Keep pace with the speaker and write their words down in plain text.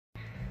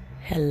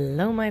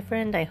Hello, my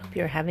friend. I hope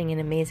you're having an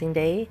amazing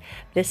day.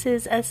 This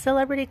is a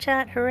celebrity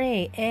chat,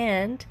 hooray!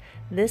 And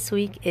this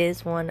week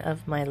is one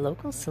of my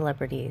local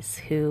celebrities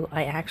who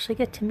I actually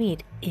get to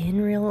meet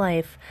in real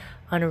life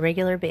on a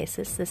regular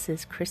basis. This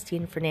is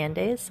Christine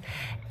Fernandes,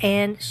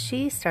 and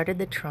she started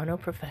the Toronto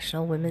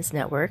Professional Women's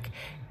Network.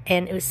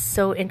 And it was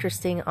so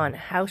interesting on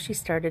how she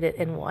started it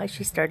and why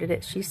she started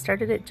it. She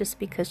started it just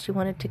because she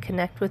wanted to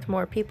connect with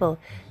more people.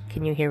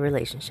 Can you hear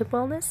relationship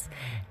wellness?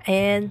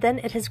 And then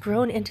it has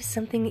grown into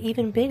something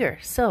even bigger.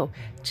 So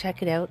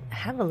check it out,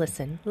 have a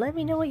listen, let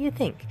me know what you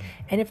think.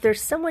 And if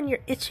there's someone you're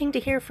itching to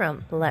hear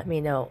from, let me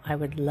know. I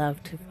would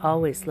love to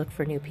always look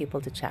for new people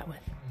to chat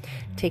with.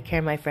 Take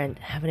care, my friend.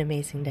 Have an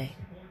amazing day.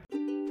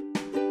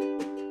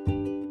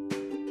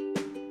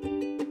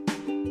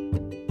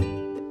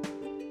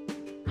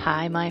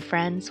 Hi, my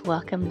friends.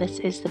 Welcome. This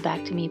is the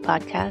Back to Me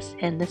podcast,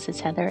 and this is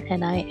Heather,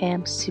 and I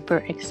am super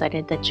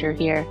excited that you're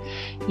here.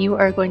 You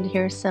are going to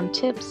hear some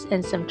tips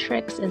and some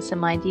tricks and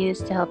some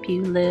ideas to help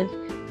you live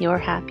your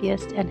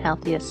happiest and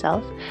healthiest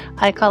self.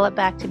 I call it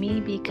Back to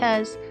Me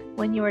because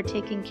when you are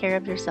taking care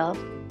of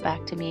yourself,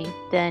 back to me,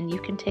 then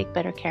you can take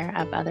better care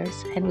of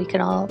others, and we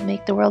can all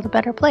make the world a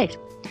better place.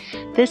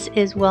 This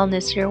is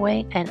Wellness Your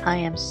Way, and I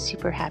am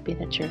super happy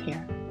that you're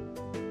here.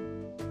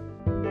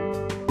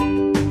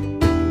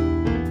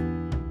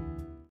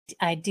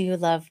 I do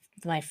love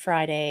my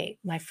Friday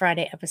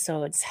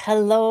episodes.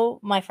 Hello,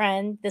 my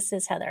friend. This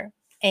is Heather.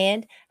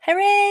 And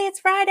hooray, it's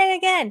Friday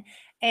again.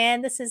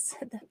 And this is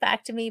the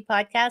Back to Me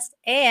podcast.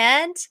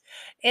 And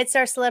it's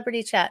our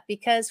celebrity chat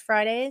because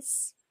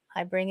Fridays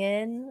I bring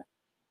in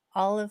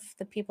all of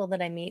the people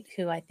that I meet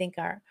who I think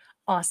are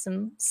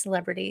awesome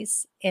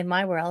celebrities in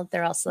my world.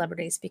 They're all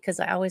celebrities because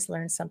I always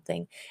learn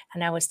something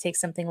and I always take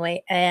something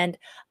away. And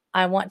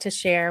I want to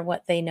share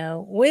what they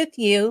know with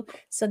you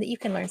so that you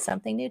can learn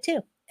something new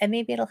too. And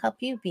maybe it'll help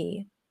you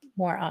be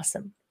more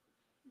awesome,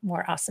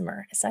 more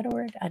awesomer. Is that a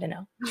word? I don't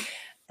know.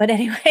 But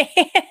anyway,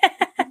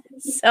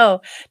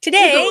 so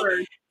today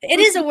it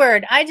is a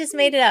word. I just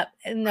made it up.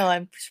 No,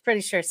 I'm pretty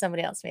sure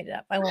somebody else made it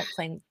up. I won't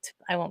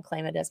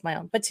claim it as my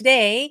own. But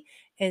today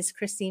is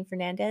Christine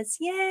Fernandes.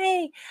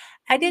 Yay.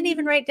 I didn't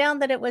even write down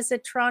that it was a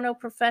Toronto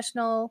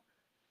Professional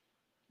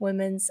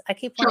Women's. I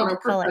keep wanting to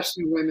call it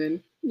Professional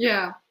Women.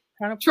 Yeah.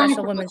 Toronto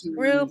Professional Women's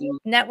Group,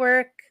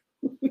 Network.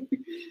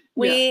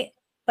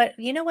 But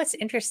you know what's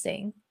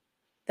interesting?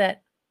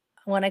 That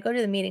when I go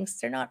to the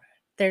meetings,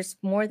 there's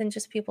more than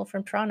just people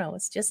from Toronto.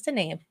 It's just a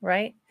name,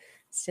 right?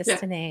 It's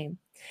just a name.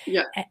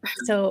 Yeah.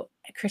 So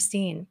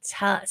Christine,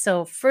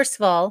 so first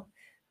of all,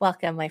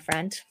 welcome, my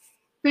friend.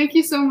 Thank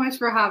you so much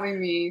for having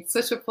me.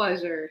 Such a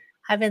pleasure.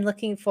 I've been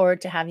looking forward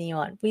to having you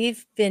on.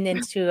 We've been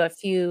into a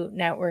few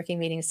networking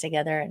meetings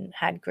together and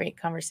had great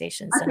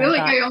conversations. I feel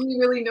like I only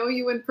really know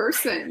you in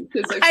person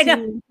because I've seen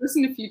you in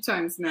person a few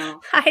times now.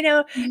 I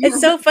know.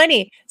 It's so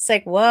funny. It's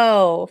like,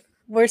 whoa,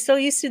 we're so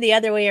used to the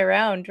other way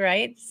around,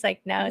 right? It's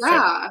like now it's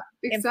like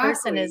in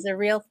person is a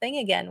real thing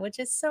again, which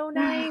is so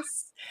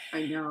nice.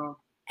 I know.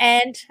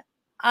 And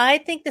I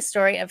think the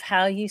story of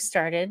how you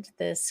started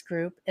this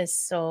group is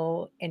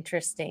so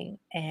interesting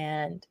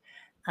and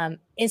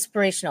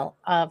inspirational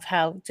of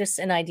how just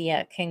an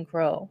idea can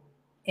grow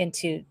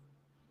into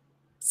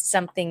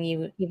something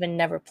you even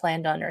never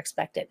planned on or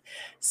expected.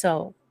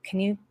 So can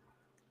you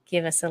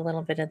give us a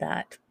little bit of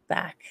that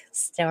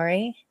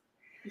backstory?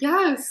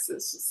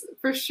 Yes,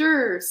 for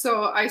sure.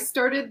 So I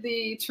started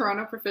the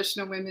Toronto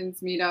Professional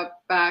Women's Meetup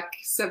back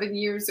 7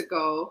 years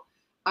ago.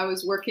 I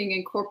was working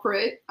in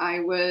corporate.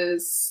 I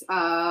was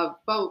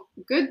about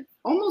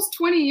almost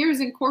 20 years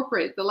in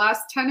corporate. The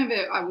last 10 of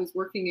it, I was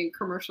working in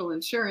commercial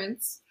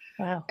insurance.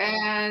 Wow.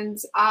 And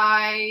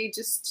I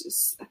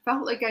just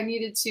felt like I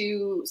needed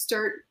to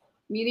start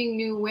meeting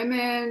new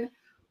women,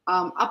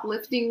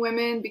 uplifting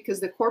women, because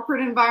the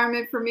corporate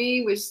environment for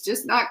me was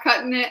just not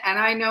cutting it. And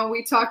I know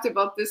we talked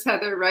about this,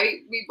 Heather, right?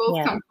 We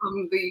both come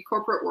from the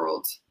corporate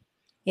world.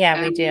 Yeah,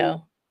 we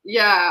do.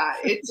 Yeah,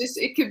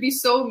 it could be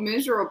so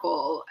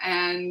miserable.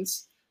 And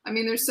I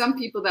mean, there's some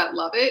people that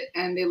love it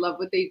and they love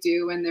what they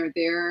do and they're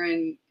there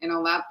and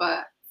all that.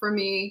 But for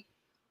me,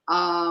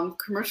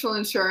 commercial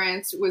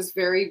insurance was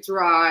very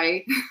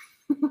dry.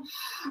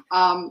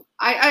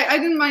 I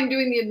didn't mind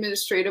doing the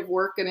administrative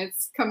work, and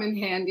it's come in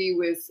handy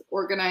with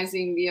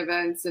organizing the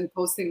events and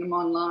posting them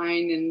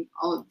online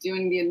and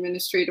doing the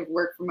administrative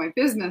work for my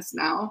business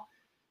now.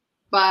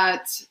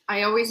 But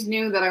I always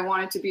knew that I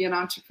wanted to be an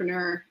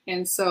entrepreneur.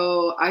 And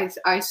so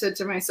I said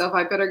to myself,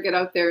 I better get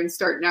out there and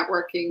start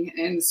networking.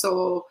 And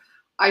so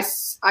I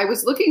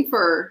was looking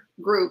for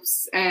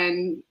groups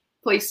and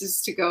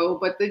places to go,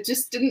 but there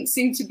just didn't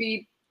seem to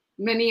be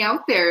many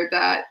out there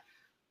that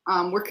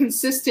were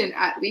consistent,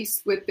 at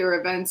least with their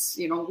events,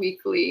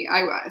 weekly.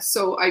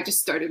 So I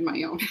just started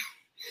my own.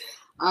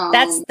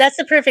 That's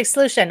the perfect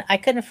solution. I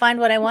couldn't find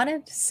what I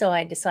wanted, so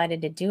I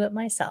decided to do it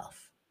myself.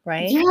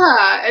 Right?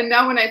 Yeah. And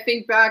now when I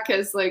think back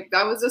as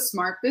that was a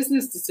smart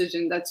business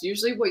decision. That's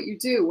usually what you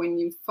do when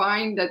you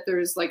find that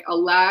there's a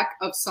lack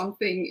of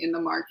something in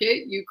the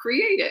market, you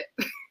create it.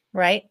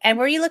 Right. And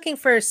were you looking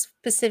for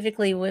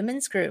specifically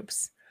women's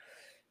groups?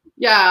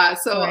 Yeah,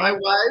 so I right?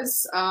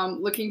 was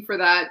looking for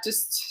that.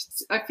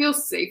 Just I feel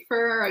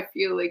safer. I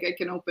feel like I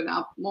can open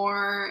up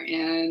more,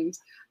 and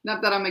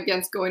not that I'm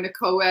against going to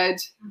co-ed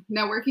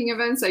networking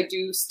events. I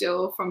do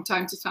still from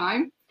time to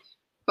time,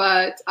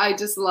 but I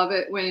just love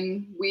it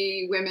when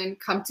we women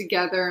come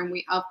together and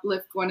we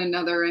uplift one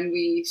another and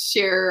we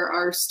share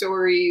our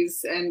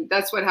stories. And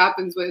that's what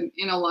happens when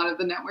in a lot of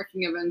the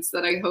networking events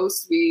that I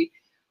host, we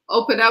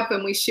open up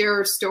and we share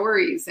our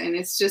stories, and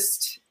it's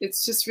just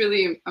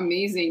really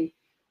amazing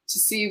to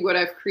see what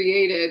I've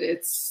created.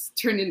 It's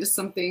turned into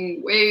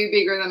something way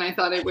bigger than I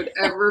thought it would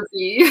ever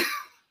be.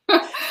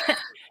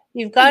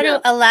 You've got Yeah.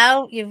 to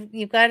allow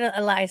you've got to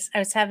allow. I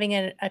was having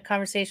a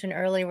conversation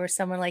earlier where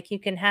someone like you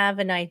can have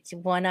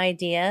one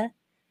idea,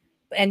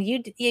 and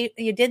you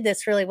did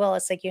this really well.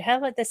 It's like you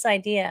have this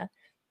idea,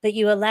 but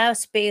you allow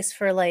space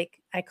for,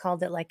 like, I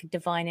called it like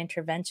divine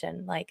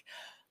intervention, like,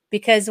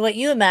 because what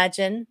you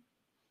imagine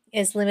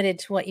is limited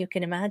to what you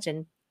can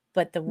imagine,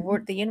 but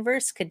Mhm. the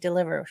universe could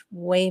deliver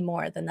way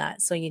more than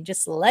that. So you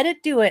just let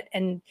it do it,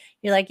 and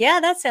you're like, yeah,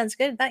 that sounds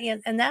good. That, yeah.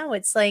 And now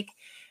it's like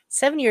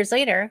 7 years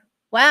later,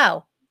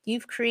 wow,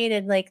 you've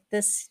created like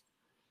this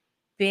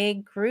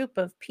big group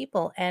of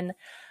people. And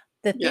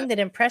the Yeah. thing that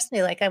impressed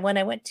me, like, when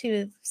I went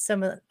to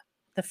some of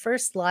the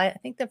first live, I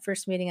think the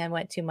first meeting I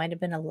went to might have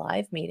been a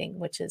live meeting,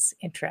 which is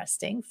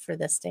interesting for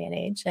this day and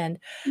age.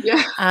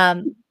 Yeah.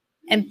 Um,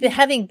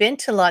 having been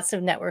to lots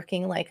of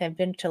networking, like I've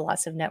been to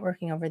lots of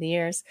networking over the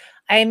years,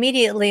 I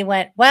immediately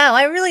went, wow,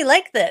 I really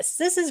like this.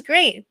 This is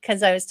great,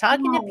 because I was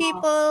talking to Oh,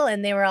 people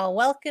and they were all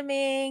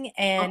welcoming oh,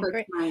 and that's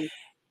great. nice.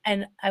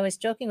 And I was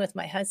joking with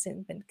my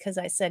husband because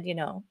I said,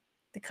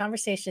 the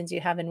conversations you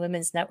have in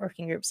women's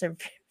networking groups are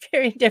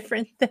very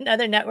different than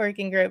other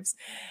networking groups.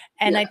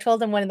 And Yeah. I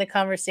told him one of the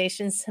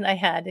conversations that I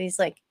had, and he's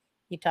like,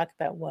 "You talk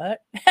about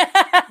what?"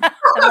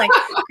 I'm like,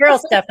 "Girl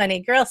stuff,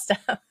 honey, girl stuff."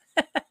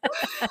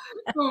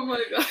 Oh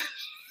my God.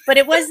 But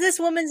it was this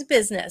woman's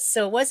business.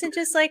 So it wasn't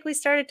just like we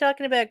started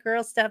talking about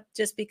girl stuff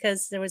just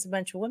because there was a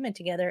bunch of women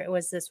together. It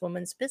was this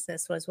woman's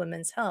business, was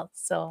women's health.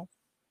 So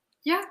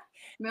Yeah.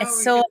 it's No,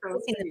 we so get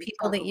amazing the to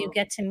people talk that you about.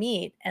 get to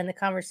meet and the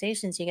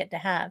conversations you get to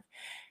have.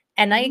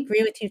 And I Mhm.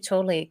 agree with you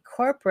totally.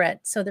 Corporate.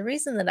 So the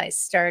reason that I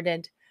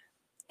started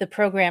the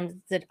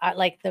program that I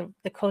like,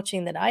 the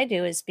coaching that I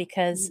do, is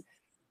because Mhm.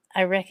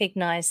 I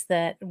recognize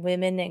that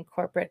women in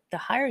corporate, the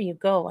higher you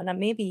go, and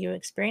maybe you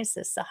experience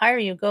this, the higher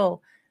you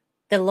go,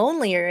 the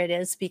lonelier it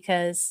is,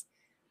 because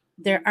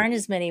there aren't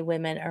as many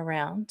women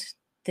around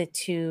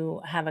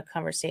to have a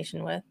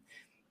conversation with.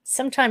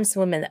 Sometimes the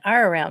women that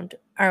are around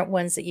aren't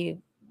ones that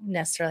you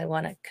necessarily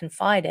want to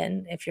confide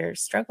in if you're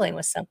struggling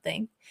with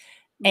something.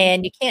 Mhm.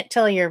 And you can't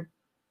tell your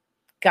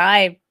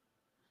guy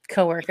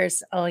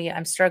coworkers, "Oh, yeah,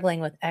 I'm struggling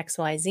with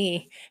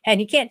XYZ."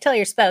 And you can't tell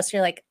your spouse,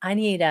 you're like, "I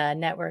need a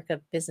network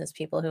of business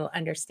people who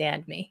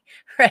understand me,"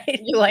 right?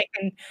 Yeah. Who I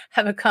can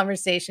have a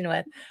conversation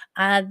with.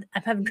 I'm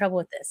having trouble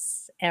with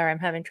this, or I'm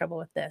having trouble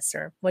with this,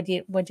 or what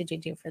did you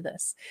do for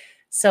this?"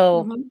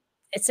 So Mhm.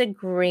 it's a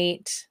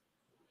great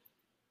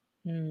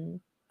mm,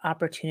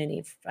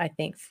 opportunity, I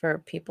think,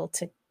 for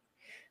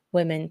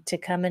women to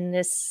come and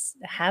just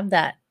have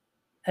that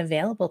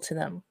available to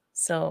them.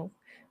 So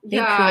big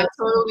Yeah, I kudos.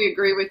 totally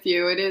agree with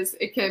you.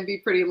 It can be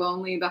pretty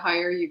lonely the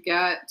higher you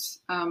get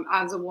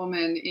as a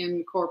woman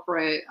in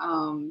corporate.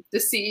 The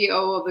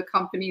CEO of the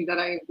company that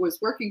I was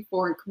working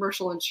for in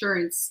commercial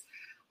insurance,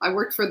 I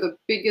worked for the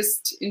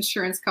biggest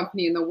insurance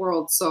company in the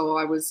world. So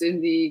I was in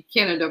the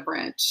Canada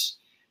branch,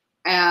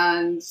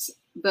 and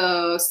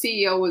the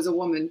CEO was a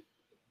woman.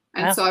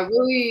 And Wow. so I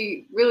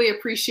really, really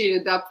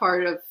appreciated that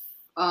part of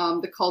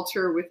the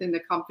culture within the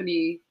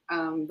company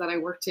that I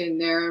worked in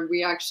there.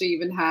 We actually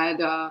even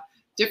had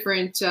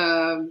different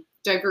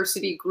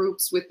diversity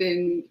groups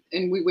within,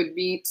 and we would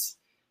meet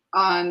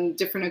on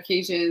different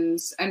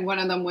occasions. And one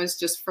of them was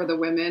just for the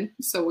women.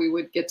 So we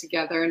would get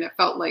together, and it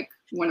felt like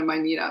one of my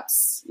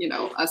meetups,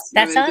 us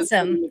That's women just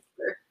awesome. getting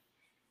together.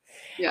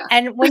 Yeah.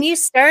 And when you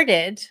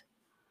started,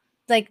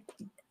 like,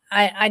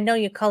 I know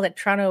you call it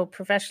Toronto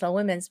Professional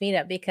Women's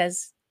Meetup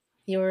because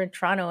you were in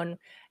Toronto, and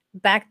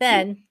back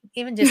then,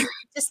 even just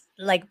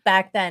like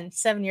back then,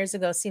 7 years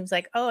ago seems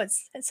like, oh,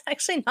 it's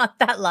actually not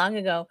that long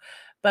ago.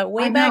 But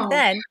way I back know.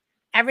 then,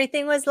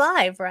 everything was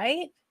live,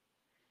 right?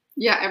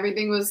 Yeah,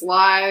 everything was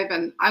live,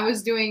 and I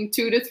was doing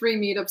 2 to 3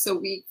 meetups a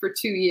week for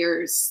 2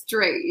 years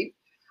straight.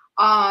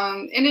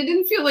 And it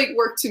didn't feel like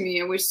work to me.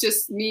 It was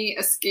just me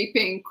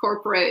escaping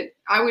corporate.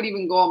 I would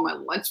even go on my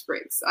lunch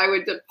breaks. I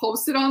would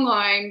post it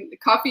online,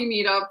 coffee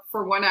meetup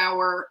for 1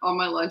 hour on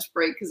my lunch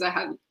break because I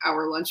had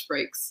hour lunch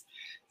breaks.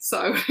 So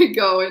I would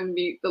go and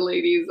meet the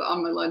ladies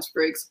on my lunch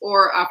breaks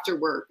or after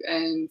work.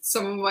 And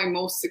some of my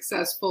most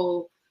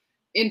successful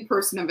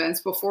in-person events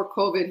before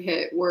COVID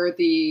hit were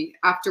the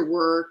after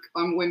work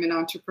women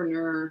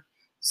entrepreneur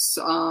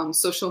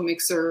social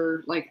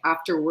mixer, like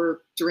after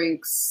work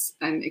drinks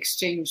and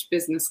exchange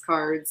business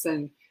cards.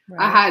 And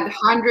I Right. had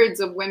hundreds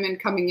of women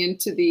coming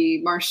into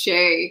the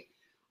marché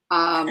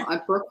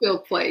at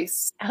Brookfield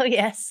Place Oh,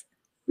 yes.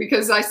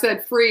 because I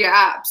said free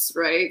apps,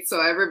 right? So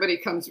everybody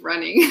comes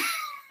running.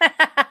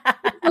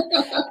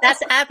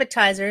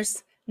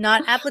 appetizers,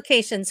 not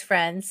applications,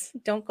 friends.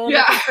 Don't go Yeah.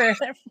 looking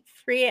for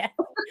free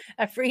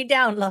a free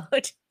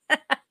download.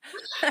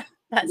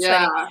 That's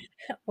Yeah. funny.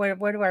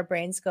 Where do our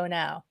brains go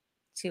now?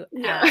 To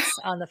Yeah. apps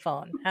on the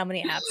phone. How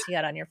many apps you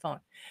got on your phone?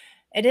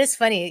 It is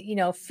funny,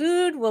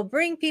 food will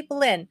bring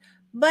people in,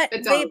 but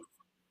It does.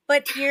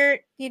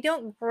 you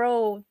don't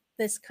grow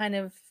this kind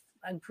of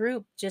a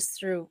group just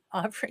through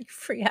offering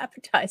free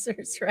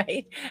appetizers,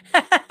 right?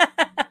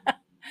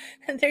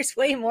 There's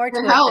way more It to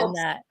it than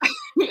helps. that.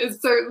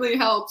 It certainly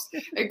helps.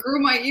 It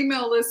grew my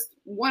email list.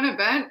 One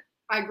event,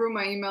 I grew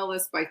my email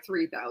list by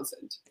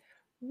 3,000.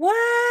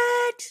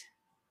 What?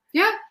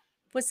 Yeah.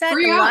 Was that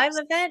Free the live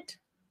apps. event?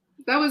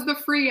 That was the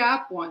free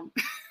app one.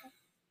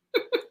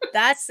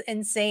 That's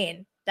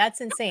insane. That's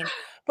insane.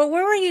 But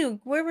where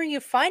were you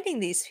finding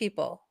these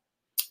people?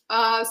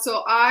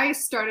 So I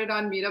started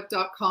on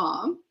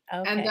meetup.com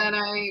and Okay. then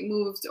I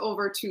moved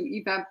over to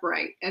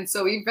Eventbrite. And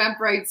so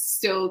Eventbrite's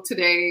still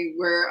today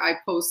where I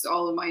post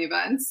all of my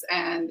events.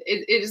 And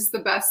it is the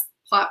best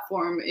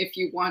platform if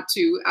you want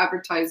to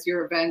advertise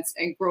your events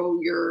and grow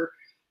your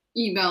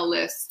email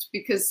list,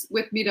 because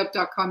with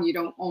meetup.com, you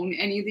don't own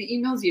any of the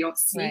emails. You don't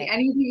see Right.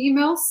 any of the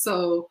emails.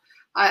 So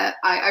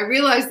I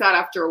realized that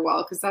after a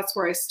while, because that's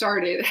where I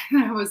started.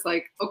 And I was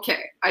like,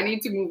 okay, I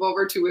need to move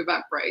over to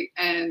Eventbrite.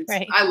 And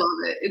Right. I love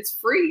it. It's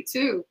free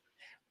too.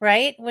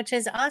 Right, which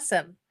is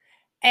awesome.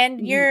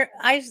 And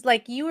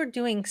Mhm. you were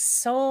doing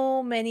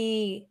so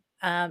many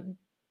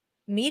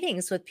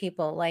meetings with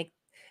people. Like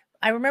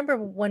I remember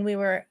when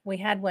we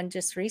had one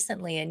just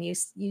recently, and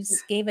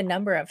gave a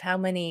number of how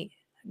many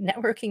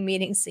networking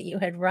meetings that you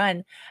had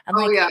run. I'm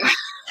Oh, like, yeah.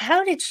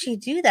 how did she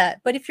do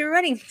that? But if you're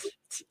running,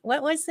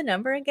 what was the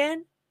number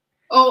again?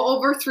 Oh,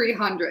 over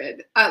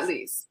 300 at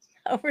least.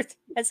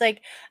 It's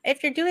like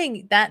if you're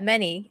doing that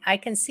many, I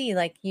can see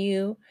like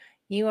you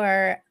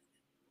are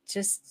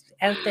just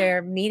out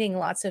there meeting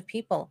lots of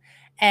people.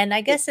 And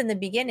I guess in the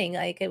beginning,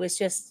 like it was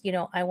just,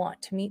 I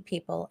want to meet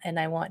people and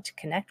I want to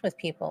connect with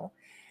people.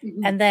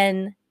 Mhm. And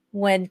then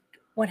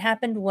what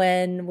happened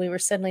when we were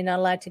suddenly not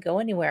allowed to go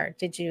anywhere?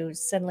 Did you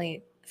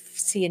suddenly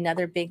see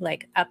another big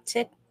like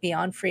uptick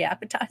beyond free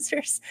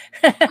appetizers?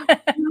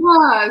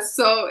 Yeah,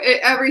 so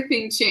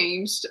everything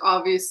changed,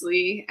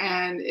 obviously,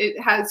 and it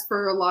has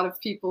for a lot of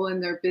people in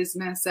their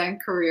business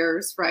and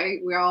careers, right?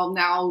 We're all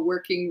now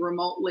working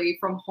remotely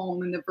from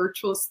home in the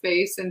virtual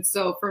space. And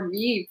so for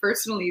me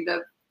personally,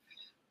 the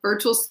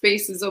virtual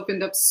space has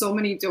opened up so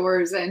many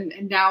doors, and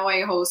now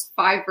I host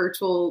 5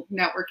 virtual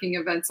networking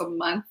events a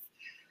month.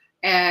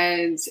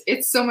 And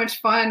it's so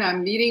much fun.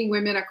 I'm meeting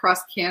women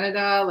across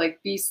Canada, like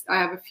BC. I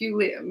have a few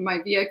my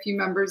VIP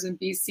members in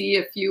BC,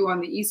 a few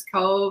on the East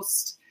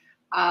Coast,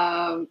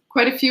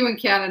 quite a few in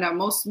Canada.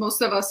 Most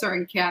of us are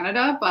in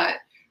Canada, but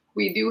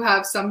we do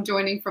have some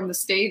joining from the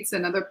States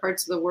and other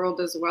parts of the world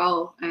as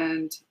well.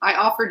 And I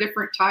offer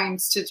different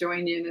times to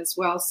join in as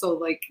well, so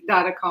like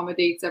that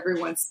accommodates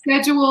everyone's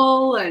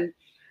schedule and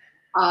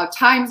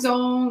time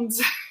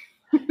zones.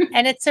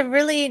 And it's a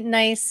really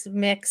nice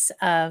mix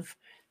of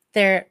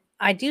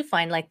I do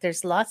find like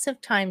there's lots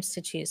of times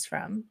to choose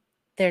from.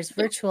 There's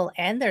Yeah, virtual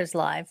and there's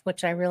live,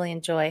 which I really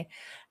enjoy.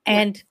 yeah.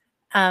 And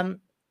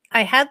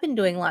I have been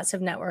doing lots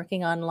of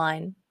networking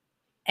online,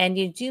 and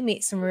you do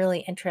meet some really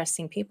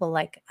interesting people.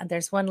 Like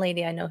there's one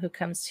lady I know who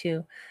comes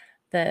to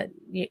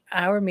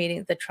our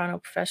meeting, the Toronto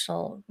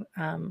Professional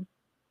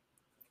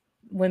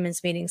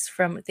Women's meetings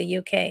from the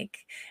UK.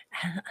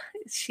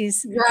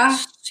 she's Yeah.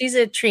 she's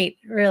a treat,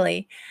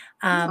 really.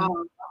 Um,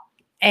 Um,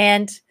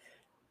 and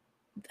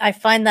I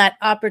find that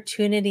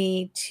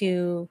opportunity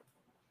to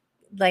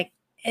like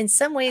in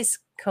some ways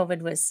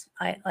COVID was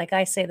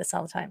I say this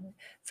all the time.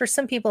 For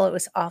some people it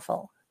was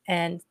awful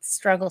and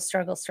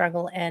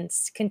struggle and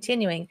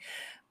continuing.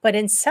 But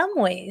in some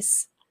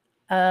ways,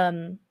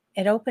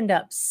 it opened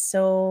up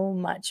so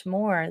much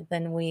more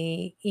than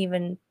we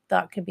even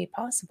thought could be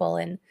possible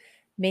in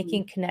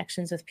making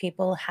connections with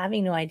people,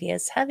 having new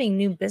ideas, having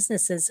new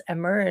businesses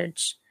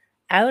emerge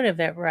out of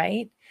it,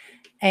 right?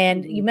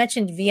 And you mhm.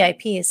 mentioned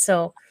VIPs.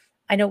 So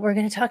I know we're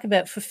going to talk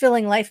about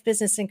fulfilling life,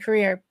 business, and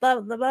career, blah,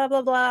 blah, blah,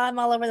 blah, blah. I'm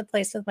all over the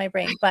place with my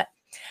brain. But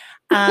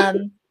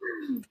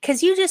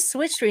because you just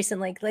switched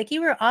recently, like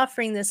you were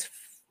offering this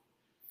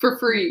For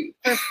free.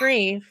 for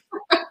free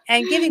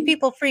and giving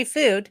people free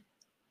food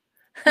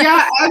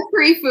Yeah, and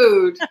free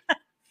food.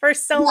 for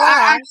so Yeah,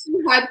 I long.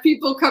 actually had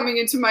people coming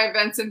into my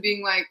events and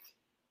being like,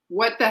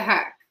 what the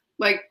heck?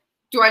 Like,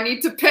 do I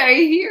need to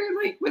pay here?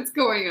 Like, what's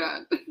going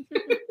on?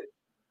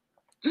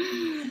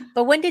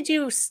 But when did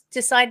you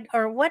decide,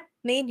 or what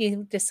made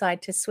you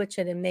decide to switch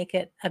it and make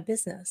it a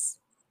business?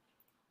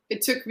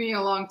 It took me a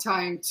long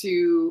time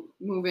to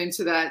move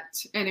into that,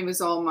 and it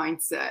was all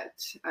mindset.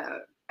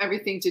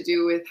 Everything to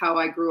do with how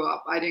I grew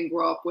up. I didn't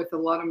grow up with a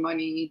lot of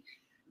money,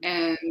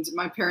 and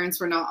my parents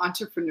were not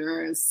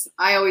entrepreneurs.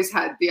 I always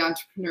had the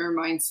entrepreneur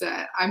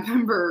mindset. I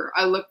remember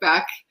I look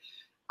back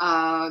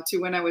to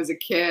when I was a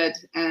kid,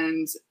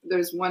 and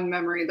there's one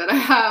memory that I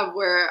have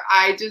where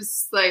I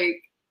just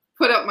like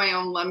put up my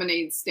own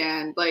lemonade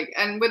stand, like,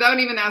 and without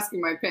even asking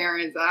my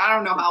parents. I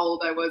don't know how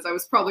old I was. I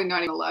was probably not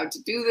even allowed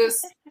to do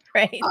this.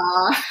 Right.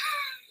 Uh,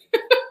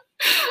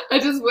 I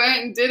just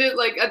went and did it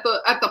like at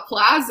the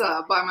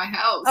plaza by my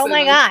house, Oh and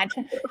my I God.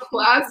 the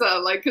plaza,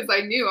 like, because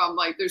I knew, I'm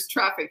like, there's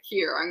traffic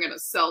here. I'm gonna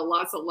sell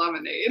lots of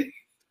lemonade.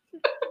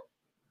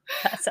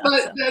 That's But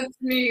awesome. that's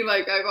me.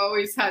 Like, I've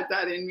always had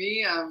that in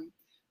me.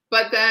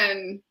 But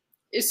then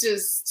it's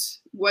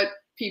just what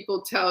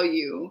people tell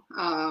you,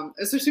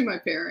 especially my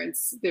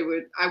parents.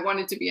 I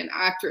wanted to be an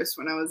actress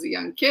when I was a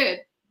young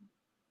kid,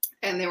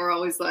 and they were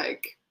always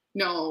like,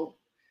 no,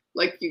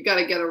 like, you got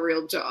to get a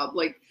real job.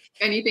 Like,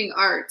 anything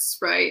arts,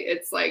 right?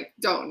 It's like,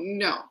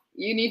 no,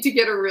 you need to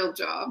get a real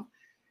job.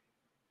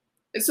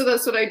 And so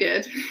that's what I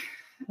did.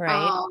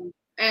 Right.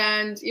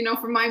 And,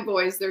 for my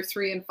boys, they're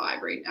 3 and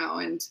 5 right now.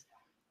 And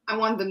I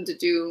want them to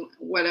do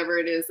whatever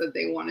it is that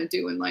they want to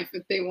do in life.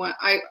 If they want,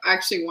 I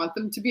actually want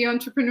them to be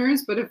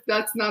entrepreneurs, but if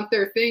that's not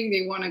their thing,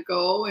 they want to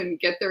go and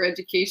get their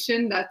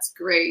education, that's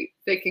great.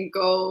 They can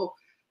go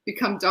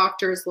become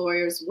doctors,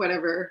 lawyers,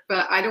 whatever,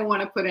 but I don't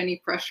want to put any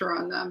pressure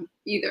on them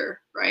either.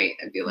 Right.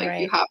 I'd be like, you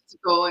Right. have to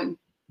go and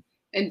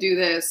do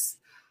this.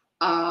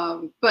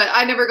 But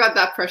I never got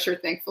that pressure,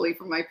 thankfully,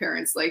 from my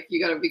parents. Like, you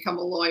got to become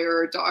a lawyer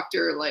or a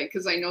doctor, like,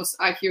 because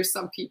I hear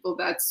some people,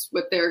 that's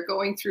what they're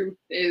going through,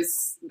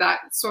 is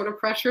that sort of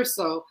pressure.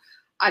 So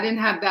I didn't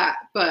have that,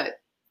 but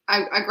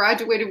I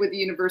graduated with a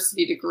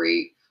university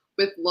degree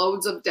with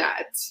loads of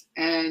debt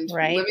and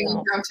Right. living in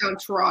Oh, downtown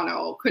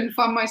Toronto. Couldn't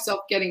find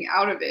myself getting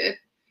out of it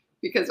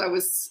because I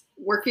was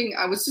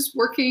just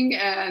working,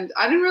 and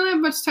I didn't really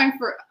have much time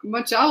for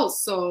much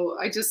else. So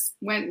I just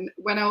went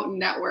out and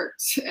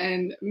networked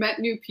and met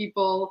new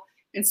people,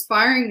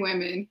 inspiring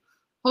women,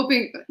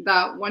 hoping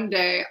that one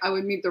day I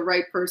would meet the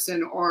right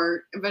person,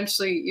 or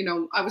eventually,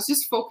 I was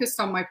just focused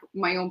on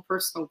my own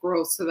personal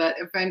growth, so that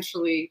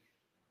eventually,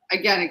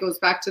 again, it goes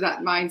back to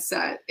that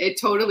mindset.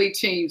 It totally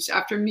changed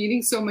after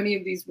meeting so many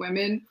of these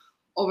women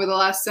over the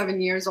last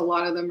 7 years. A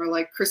lot of them are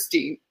like,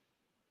 Christine,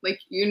 like,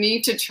 you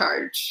need to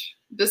charge.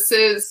 This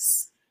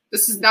is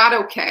not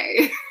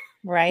okay.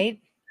 right.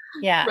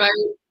 Yeah.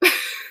 Right.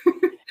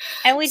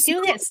 And we So,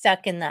 do get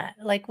stuck in that.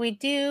 Like we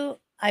do.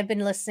 I've been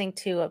listening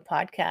to a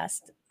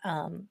podcast,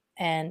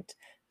 and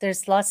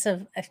there's lots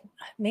of,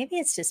 maybe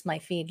it's just my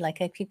feed.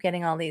 Like I keep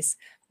getting all these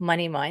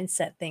money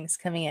mindset things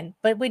coming in,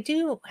 but we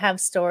do have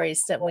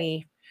stories that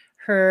we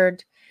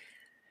heard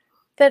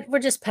that were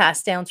just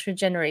passed down through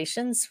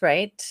generations,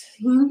 right?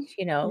 mhm.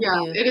 You know,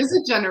 Yeah, you it is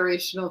a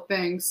generational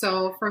thing.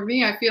 So for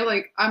me, I feel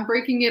like I'm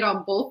breaking it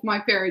on both my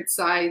parents'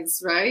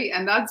 sides, right?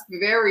 And that's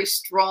very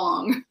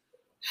strong.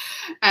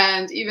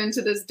 And even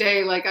to this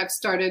day, like, I've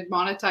started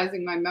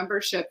monetizing my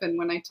membership. And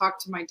when I talk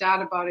to my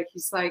dad about it,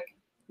 he's like,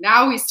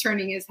 now he's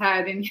turning his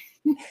head and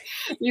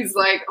he's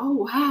like,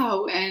 oh,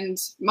 wow. And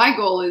my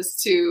goal is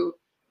to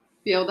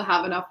be able to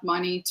have enough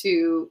money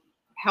to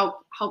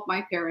help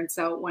my parents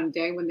out one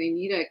day when they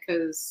need it,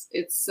 because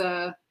it's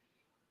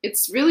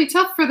really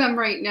tough for them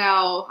right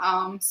now,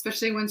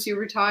 especially once you're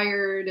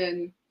retired,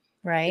 and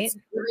right? it's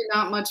really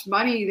not much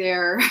money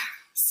there.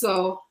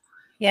 So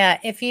Yeah.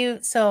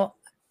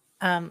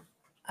 Um,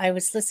 I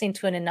was listening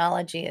to an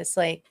analogy. It's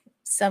like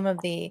some of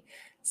the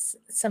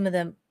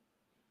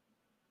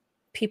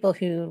people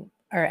who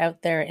are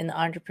out there in the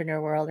entrepreneur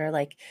world are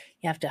like,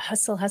 you have to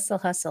hustle, hustle,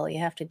 hustle. You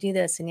have to do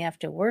this, and you have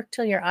to work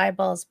till your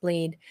eyeballs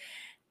bleed.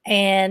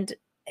 And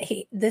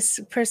this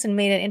person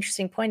made an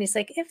interesting point. He's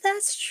like, if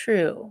that's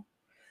true,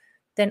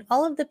 then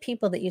all of the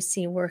people that you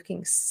see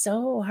working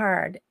so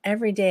hard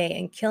every day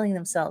and killing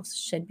themselves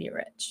should be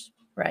rich,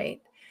 right?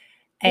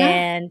 yeah,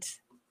 And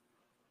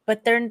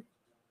but they're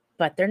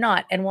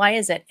not. And why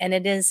is it? And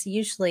it is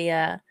usually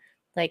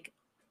like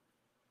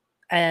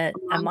a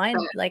mind,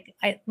 mindset. like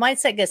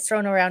mindset gets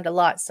thrown around a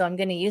lot, so I'm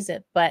going to use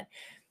it. But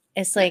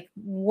it's Yeah. like,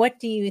 what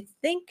do you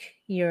think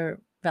your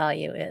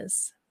value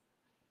is?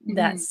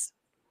 Hmm.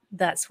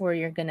 That's where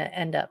you're going to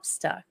end up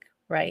stuck,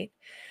 right?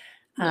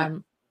 Yeah.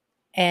 Um,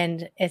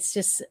 and it's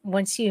just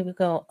once you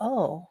go,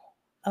 oh,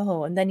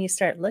 and then you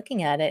start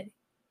looking at it,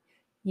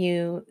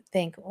 you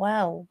think,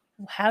 wow,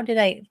 how did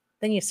I?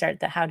 Then you start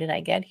the how did I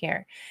get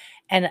here?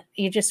 And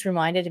you just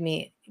reminded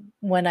me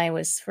when I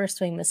was first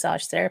doing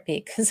massage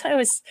therapy, because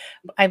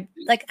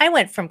I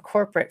went from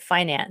corporate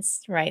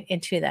finance right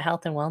into the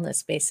health and wellness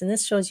space. And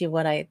this shows you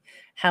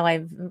how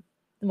I,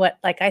 what,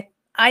 like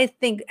I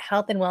think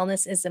health and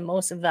wellness is the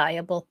most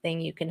valuable thing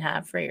you can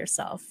have for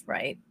yourself,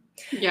 right?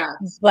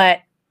 Yes. But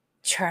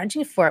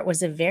charging for it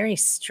was a very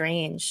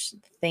strange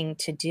thing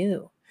to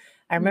do.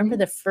 I remember Hmm.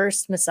 the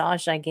first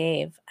massage I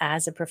gave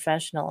as a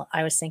professional,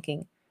 I was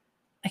thinking,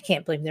 I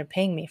can't believe they're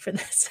paying me for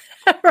this,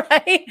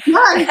 right?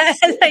 Yes.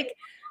 Like,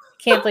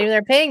 can't believe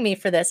they're paying me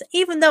for this,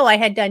 even though I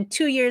had done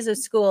 2 years of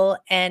school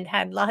and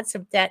had lots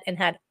of debt and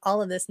had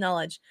all of this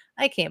knowledge.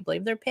 I can't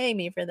believe they're paying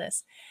me for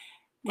this.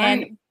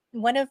 And Right.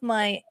 one of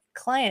my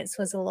clients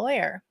was a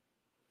lawyer,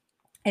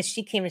 and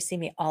she came to see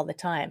me all the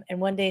time. And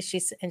one day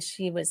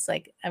she was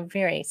like a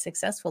very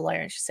successful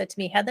lawyer, and she said to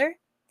me, Heather,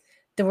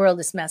 the world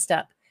is messed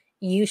up.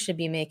 you should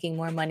be making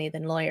more money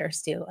than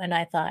lawyers do. And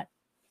I thought,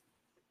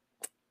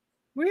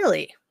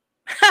 really?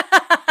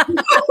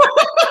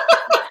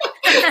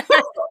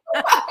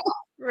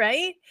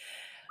 Right?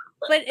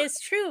 But it's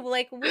true.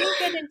 Like, we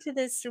get into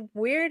this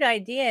weird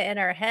idea in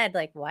our head,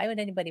 like, why would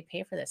anybody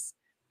pay for this?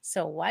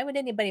 So why would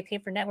anybody pay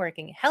for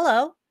networking?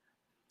 Hello.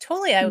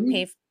 Totally, I would Mhm,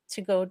 pay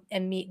to go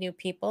and meet new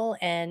people.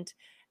 And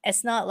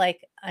it's not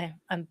like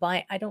I'm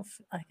buying, I don't,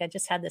 like, I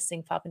just had this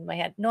thing pop into my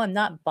head. No, I'm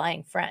not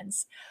buying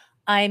friends.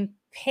 I'm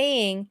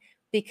paying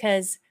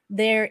because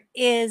there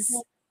is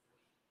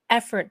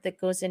effort that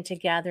goes into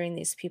gathering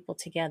these people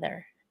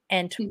together.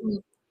 And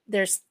mhm,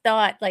 there's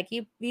thought, like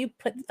you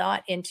put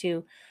thought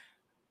into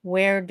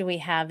where do we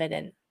have it,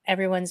 and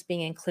everyone's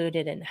being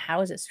included, and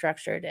how is it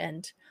structured,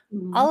 and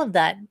mhm. all of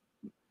that.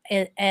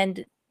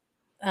 And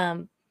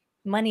um,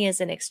 money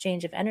is an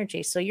exchange of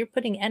energy. So you're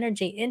putting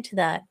energy into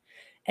that.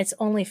 It's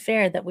only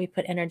fair that we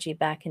put energy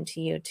back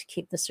into you to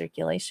keep the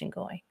circulation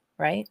going,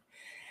 right?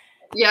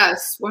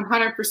 Yes,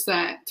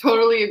 100%.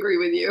 Totally agree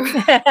with you.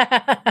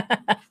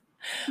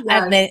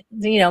 I've Yes.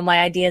 made, my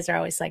ideas are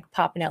always like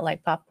popping out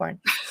like popcorn.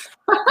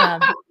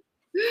 Um,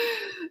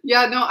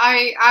 Yeah, no,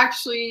 I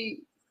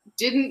actually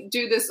didn't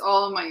do this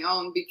all on my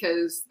own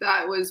because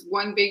that was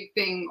one big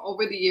thing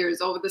over the years,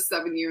 over the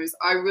 7 years,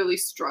 I really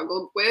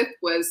struggled with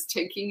was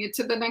taking it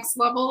to the next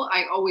level.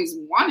 I always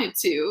wanted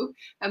to.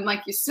 And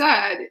like you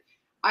said,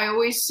 I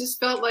always just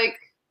felt like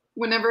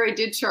whenever I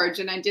did charge,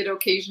 and I did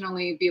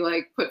occasionally be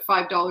like, put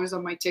 $5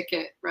 on my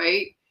ticket,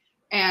 right?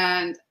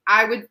 And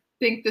I would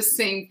think the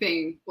same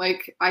thing,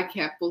 like, I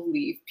can't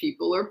believe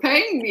people are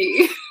paying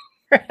me.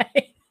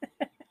 right.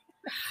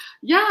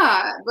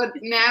 Yeah, but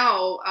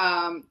now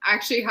I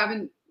actually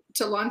haven't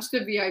to launch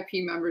the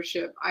VIP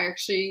membership. I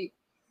actually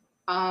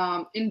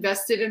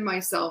invested in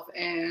myself,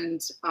 and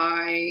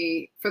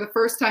I, for the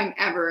first time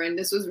ever, and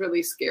this was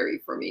really scary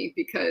for me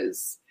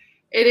because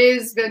it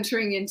is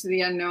venturing into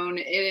the unknown.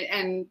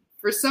 And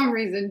for some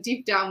reason,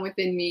 deep down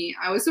within me,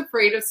 I was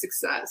afraid of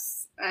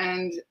success,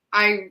 and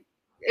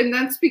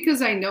that's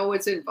because I know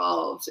what's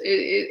involved.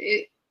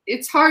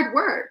 It's hard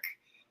work.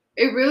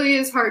 It really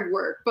is hard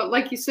work. But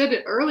like you said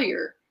it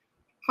earlier,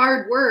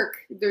 hard work.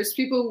 There's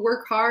people who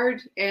work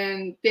hard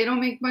and they don't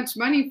make much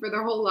money for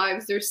their whole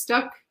lives. They're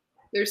stuck,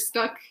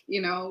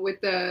 with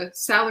the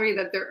salary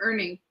that they're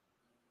earning,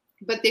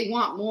 but they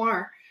want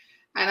more.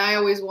 And I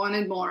always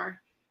wanted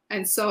more.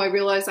 And so I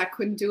realized I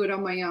couldn't do it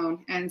on my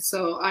own. And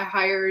so I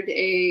hired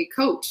a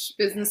coach,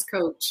 business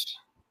coach.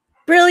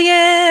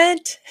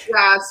 Brilliant.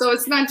 Yeah, so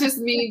it's not just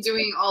me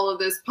doing all of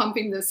this,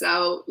 pumping this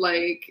out.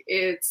 Like,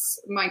 it's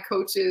my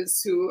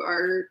coaches who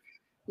are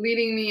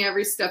leading me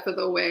every step of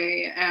the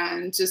way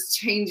and just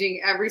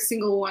changing every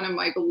single one of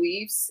my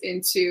beliefs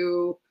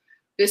into,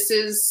 this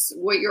is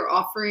what you're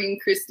offering,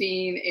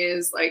 Christine,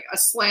 is like a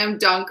slam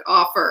dunk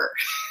offer.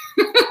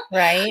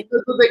 Right.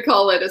 That's what they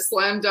call it, a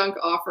slam dunk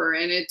offer.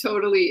 And it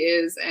totally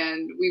is.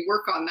 And we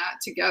work on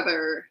that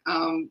together.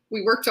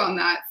 We worked on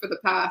that for the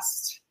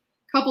past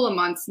couple of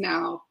months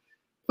now,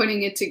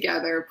 putting it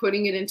together,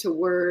 putting it into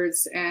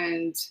words.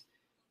 And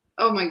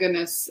oh my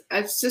goodness,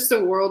 it's just a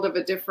world of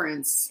a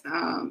difference.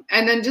 And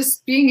then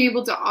just being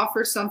able to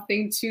offer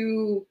something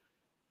to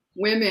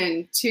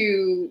women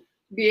to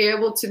be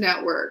able to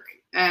network.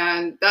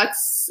 And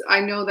I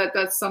know that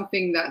that's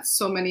something that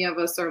so many of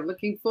us are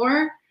looking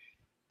for.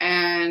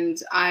 And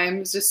I'm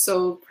just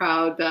so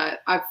proud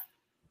that I've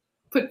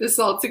put this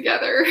all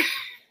together.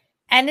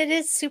 And it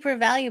is super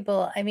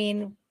valuable. I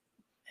mean,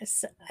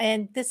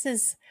 and this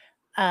is,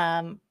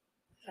 I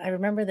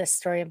remember this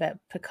story about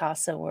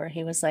Picasso where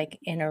he was like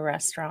in a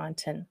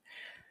restaurant and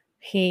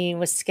he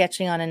was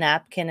sketching on a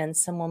napkin and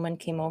some woman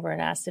came over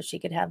and asked if she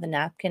could have the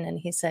napkin. And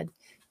he said,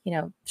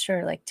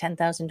 sure, like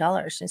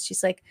 $10,000. And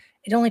she's like,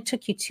 it only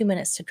took you 2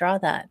 minutes to draw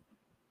that.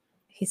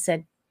 He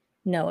said,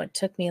 no, it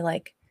took me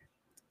like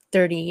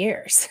 30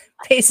 years,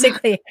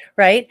 basically.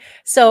 Right.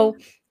 So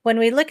when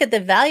we look at the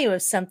value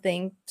of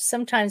something,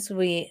 sometimes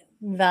we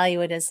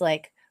value it as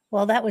like,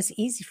 well, that was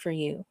easy for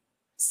you. Mhm.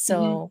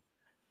 So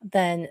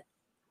then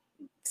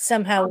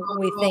somehow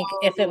we think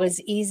if it Oh, was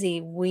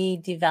easy, we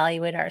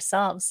devalue it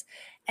ourselves.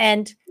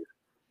 And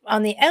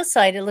on the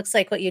outside, it looks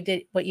like what you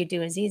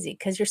do is easy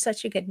because you're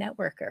such a good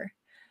networker,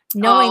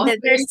 knowing that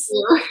thank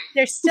you.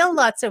 there's still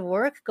lots of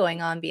work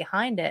going on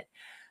behind it,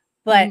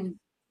 but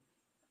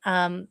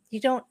Mhm.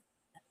 you don't.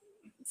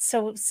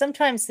 So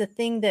sometimes the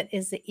thing that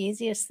is the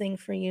easiest thing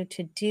for you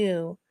to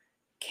do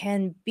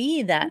can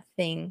be that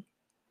thing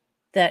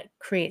that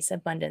creates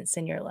abundance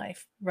in your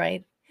life,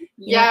 right?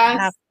 You don't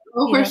have, Yes.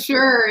 Oh, you for don't,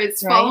 sure.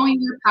 It's right? following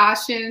your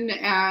passion.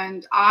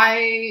 And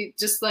I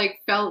just like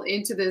fell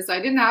into this. I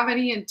didn't have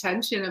any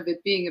intention of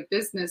it being a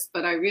business,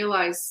 but I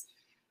realized,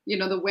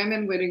 the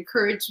women would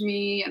encourage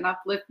me and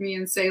uplift me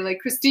and say, like,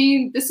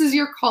 Christine, this is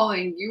your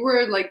calling. You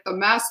were like the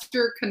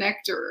master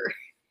connector.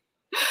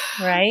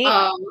 Right?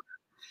 Um,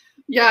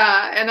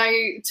 yeah. And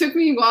it took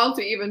me a while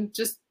to even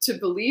just to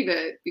believe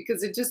it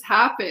because it just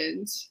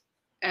happened.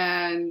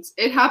 And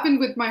it happened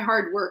with my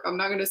hard work. I'm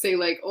not going to say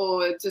like, oh,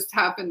 it just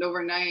happened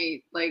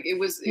overnight. Like it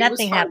was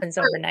Nothing hard happens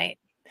work. overnight.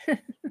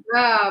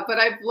 Yeah, but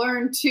I've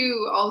learned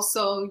too,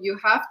 also, you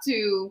have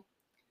to,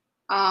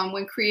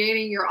 when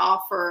creating your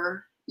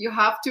offer, you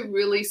have to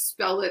really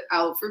spell it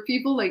out for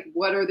people. Like,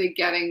 what are they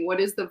getting? What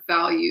is the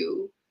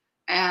value?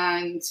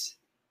 And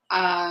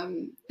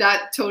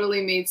that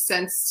totally made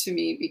sense to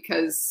me,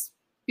 because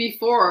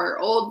before,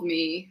 old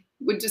me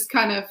would just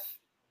kind of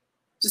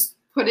just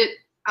put it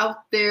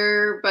out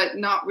there, but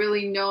not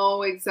really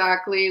know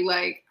exactly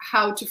like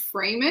how to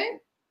frame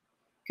it,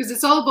 because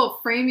it's all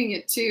about framing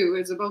it too.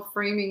 It's about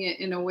framing it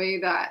in a way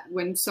that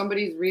when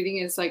somebody's reading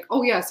it, it's like,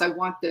 oh yes, I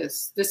want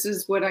this. This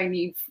is what I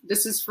need.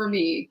 This is for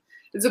me.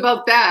 It's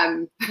about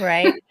them.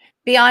 Right?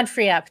 Beyond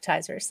free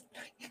appetizers.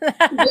 Yeah.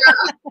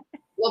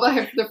 Well,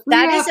 the free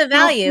That is app. a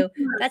value.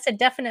 That's a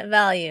definite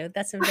value.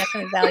 That's a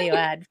definite value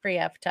add, free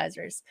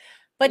appetizers.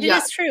 But it Yeah.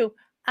 is true.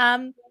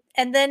 And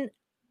then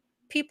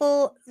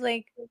people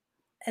like,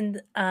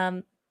 and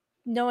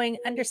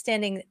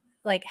understanding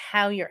like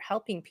how you're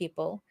helping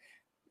people,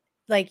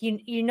 like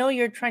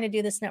you're trying to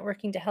do this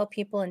networking to help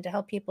people and to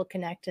help people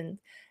connect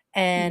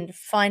and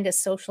find a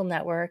social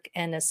network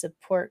and a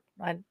support,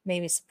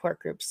 maybe support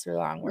groups are the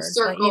wrong A word,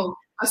 but you circle.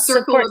 A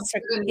circle support, of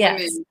driven yes.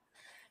 women.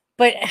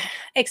 But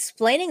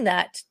explaining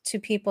that to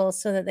people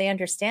so that they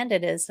understand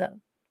it is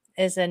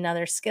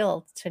another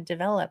skill to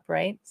develop,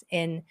 right?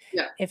 In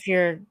Yeah. if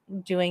you're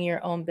doing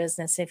your own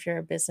business, if you're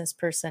a business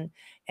person,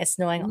 it's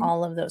knowing Mhm.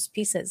 all of those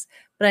pieces.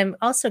 But I'm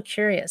also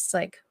curious,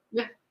 like,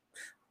 Yeah.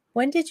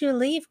 when did you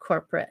leave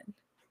corporate?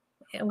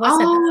 It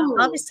wasn't Oh,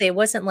 obviously it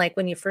wasn't like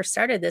when you first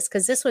started this,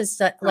 because this was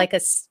no. like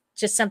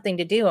just something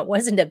to do. It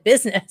wasn't a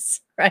business,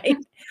 right?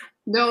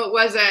 No, it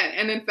wasn't.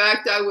 And in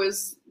fact, I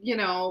was,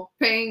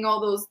 paying all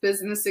those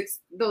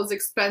those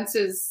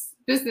expenses.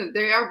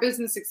 They are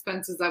business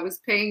expenses. I was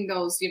paying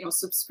those,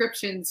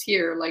 subscriptions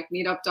here, like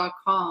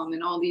meetup.com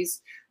and all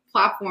these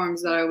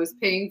platforms that I was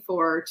paying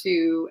for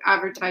to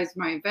advertise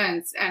my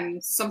events.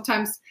 And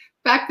sometimes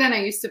back then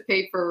I used to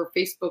pay for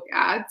Facebook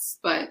ads,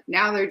 but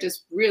now they're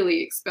just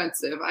really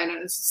expensive. I know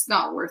it's just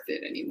not worth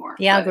it anymore.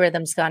 The But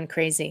algorithm's gone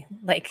crazy.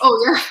 Like,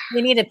 oh yeah.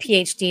 you need a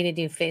PhD to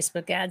do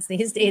Facebook ads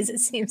these days,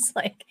 it seems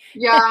like.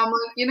 Yeah, I'm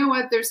like, you know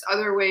what? There's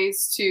other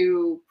ways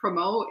to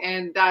promote,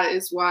 and that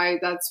is why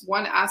that's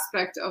one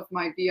aspect of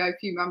my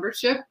VIP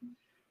membership,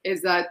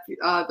 is that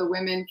the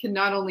women can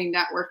not only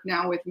network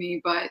now with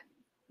me, but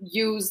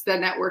use the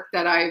network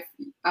that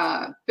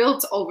I've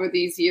built over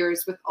these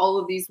years with all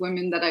of these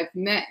women that I've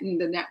met in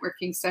the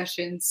networking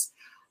sessions.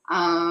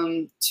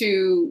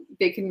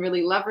 They can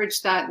really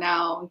leverage that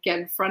now, get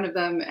in front of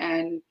them,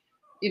 and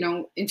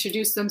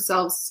introduce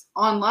themselves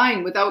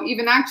online without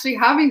even actually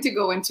having to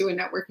go into a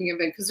networking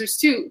event, because there's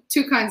two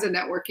kinds of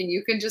networking.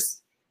 You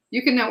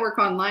can network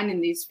online in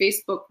these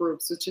Facebook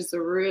groups, which is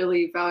a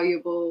really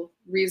valuable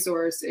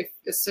resource, if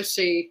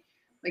especially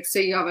like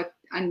say you have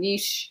a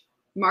niche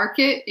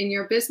market in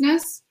your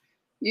business.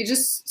 You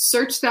just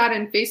search that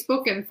in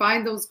Facebook and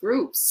find those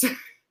groups.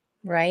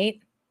 Right?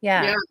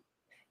 Yeah. Yeah.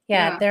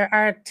 Yeah, Yeah. there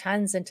are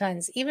tons and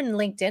tons. Even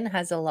LinkedIn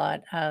has a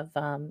lot of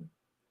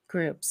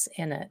groups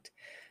in it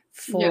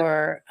Yeah.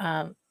 for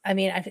I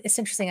mean, it's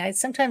interesting.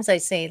 Sometimes I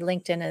say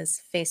LinkedIn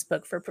is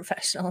Facebook for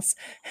professionals.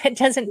 It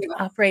doesn't Yeah.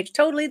 operate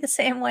totally the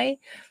same way,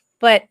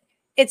 but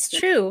it's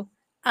true.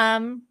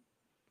 Um,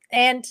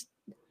 and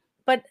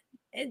but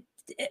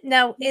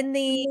now in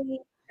the,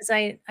 because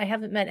I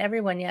haven't met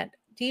everyone yet.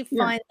 Do you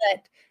Yeah. find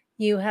that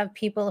you have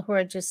people who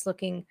are just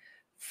looking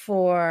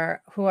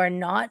for, who are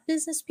not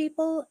business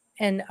people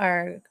and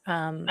are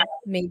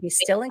maybe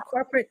still in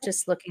corporate,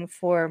 just looking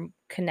for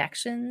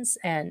connections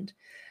and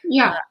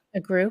Yeah.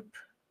 a group?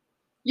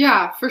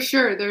 Yeah, for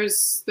sure.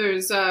 There's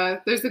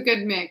a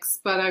good mix,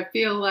 but I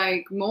feel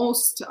like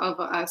most of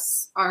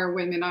us are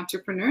women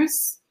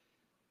entrepreneurs.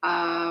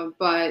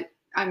 But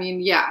I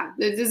mean, yeah,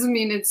 it doesn't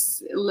mean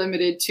it's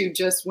limited to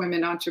just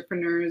women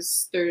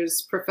entrepreneurs.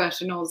 There's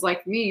professionals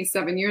like me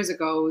 7 years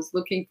ago who was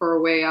looking for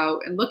a way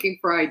out and looking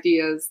for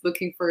ideas,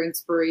 looking for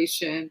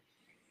inspiration,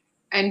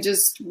 and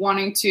just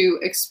wanting to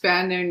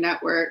expand their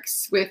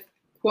networks with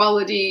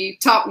quality,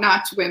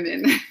 top-notch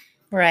women.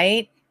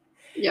 Right.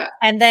 Yeah.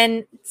 And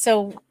then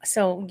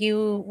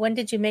when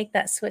did you make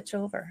that switch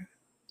over?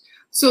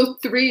 So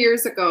 3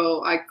 years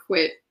ago, I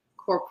quit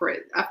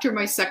corporate after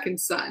my second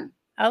son.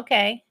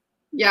 Okay.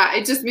 Yeah,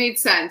 it just made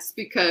sense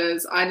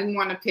because I didn't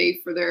want to pay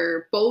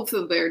for both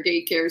of their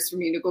daycares for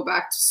me to go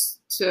back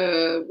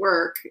to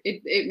work.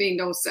 It made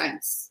no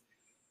sense.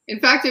 In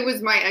fact, it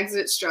was my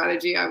exit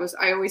strategy. I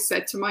always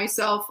said to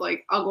myself,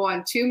 like, I'll go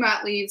on 2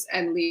 mat leaves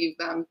and leave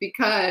them,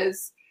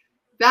 because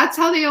that's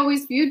how they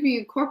always viewed me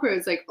in corporate.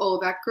 It's like, oh,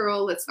 that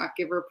girl, let's not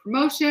give her a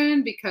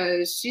promotion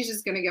because she's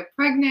just gonna get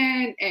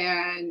pregnant,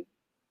 and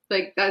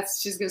like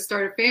she's gonna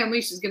start a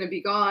family, she's gonna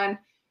be gone.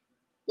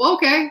 Well,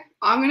 okay,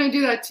 I'm gonna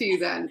do that to you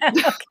then.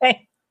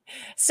 Okay.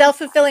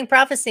 Self-fulfilling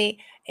prophecy.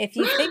 If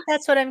you think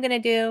that's what I'm going to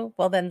do,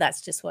 well, then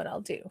that's just what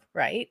I'll do.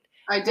 Right.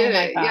 I Oh did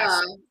my it. gosh.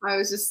 Yeah. I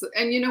was just,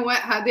 and you know what?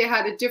 Had they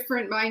had a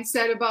different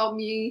mindset about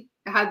me,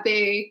 had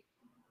they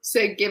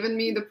said, given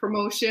me the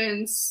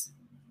promotions,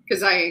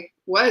 because I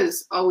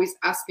was always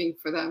asking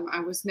for them. I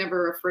was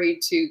never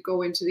afraid to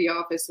go into the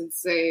office and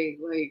say,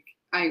 like,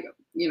 I,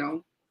 you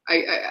know,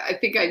 I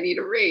think I need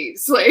a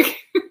raise. Like,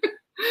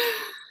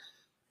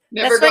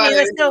 never That's got funny.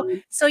 Like,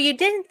 it. so you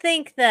didn't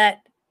think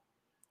that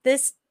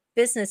this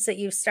business that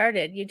you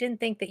started, you didn't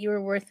think that you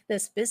were worth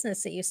this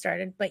business that you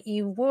started, but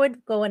you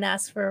would go and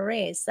ask for a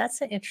raise. That's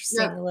an Yeah.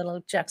 interesting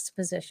little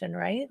juxtaposition,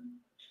 right?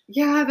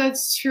 Yeah,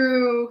 that's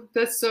true.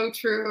 That's so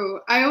true.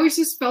 I always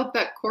just felt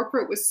that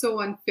corporate was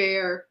so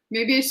unfair.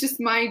 Maybe it's just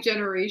my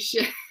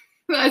generation.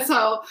 That's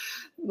how,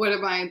 what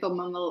am I, the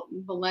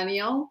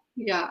millennial?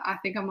 Yeah, I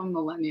think I'm a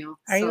millennial.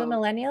 Are you a So,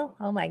 millennial?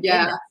 Oh my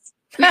yeah.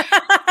 goodness.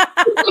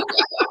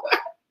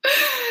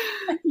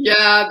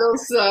 Yeah,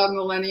 those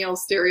millennial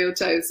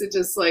stereotypes. It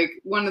just like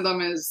one of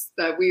them is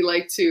that we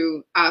like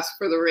to ask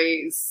for the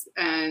raise,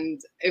 and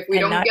if we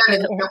And don't not get do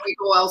it, the then work. we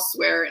go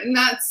elsewhere. And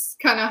that's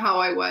kind of how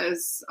I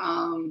was.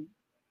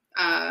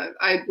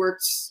 I'd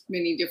worked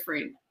many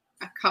different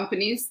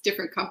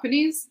different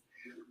companies,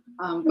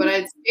 but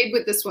I'd stayed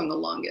with this one the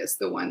longest.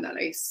 The one that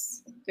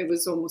it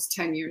was almost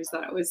 10 years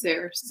that I was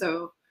there,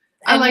 so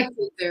I And liked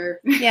it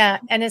there. yeah,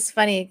 and it's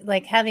funny,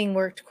 like having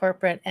worked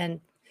corporate, and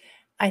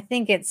I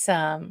think it's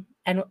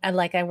and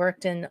like I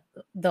worked in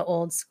the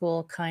old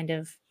school kind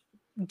of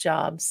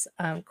jobs,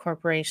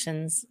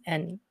 corporations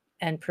and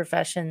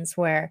professions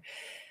where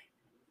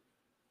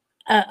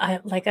I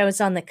was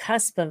on the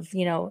cusp of,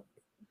 well,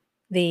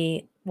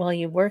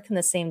 you work in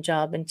the same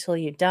job until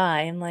you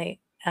die. And like,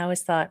 I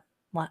always thought,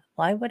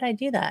 why would I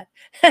do that?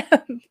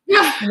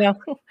 Yeah. You know,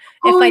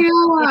 Oh if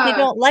you yeah.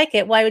 don't like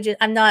it, why would you?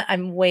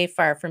 I'm way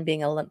far from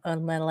being a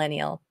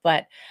millennial,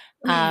 but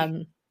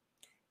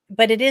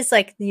it is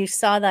like you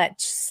saw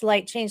that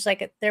slight change.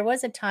 Like there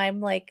was a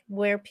time like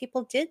where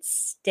people did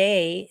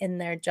stay in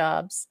their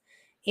jobs,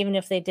 even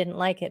if they didn't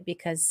like it,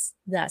 because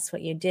that's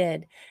what you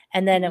did.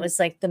 And then it Mhm. was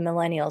like the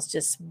millennials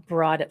just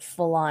brought it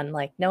full on.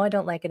 Like, no, I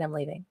don't like it. I'm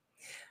leaving.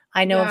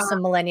 I know of Yeah. some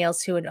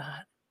millennials who would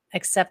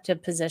accept a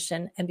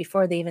position and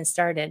before they even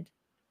started,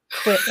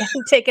 quit and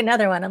take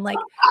another one. I'm like,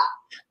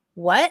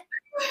 what?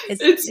 Is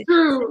It's it,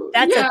 true.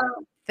 that's a Yeah.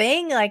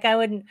 thing? Like I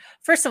wouldn't,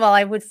 first of all,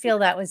 I would feel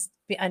that was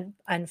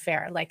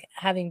unfair. Like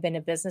having been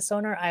a business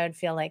owner, I would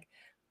feel like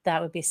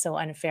that would be so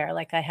unfair.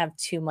 Like I have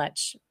too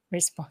much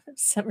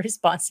some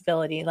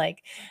responsibility.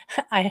 Like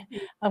I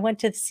I went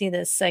to see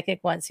this psychic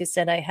once who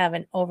said I have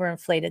an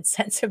overinflated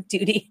sense of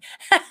duty,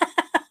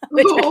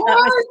 which I thought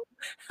was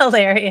What?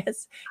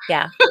 hilarious.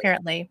 Yeah,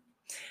 apparently.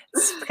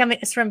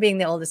 It's from being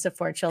the oldest of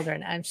 4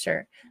 children, I'm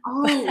sure.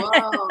 Oh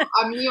wow.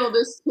 I'm the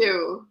oldest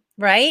too.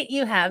 Right?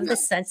 You have Yeah. the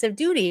sense of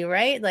duty,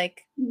 right?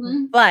 Like,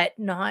 Mhm. but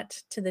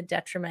not to the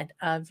detriment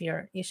of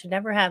you should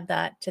never have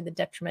that to the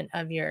detriment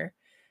of your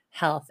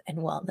health and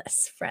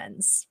wellness,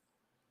 friends,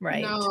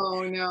 right?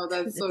 No, no,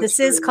 that's so This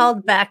is true.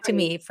 called Back to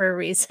Me for a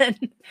reason.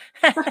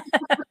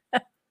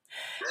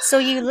 So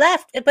you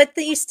left, but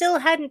you still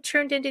hadn't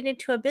turned it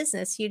into a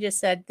business. You just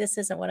said, "This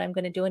isn't what I'm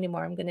gonna do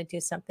anymore. I'm gonna do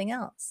something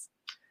else."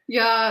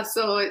 Yeah,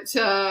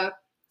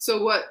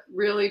 so what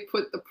really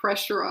put the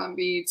pressure on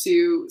me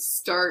to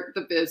start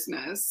the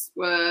business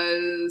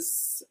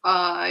was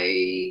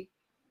I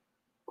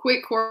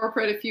quit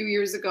corporate a few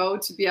years ago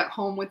to be at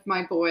home with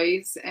my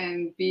boys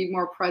and be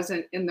more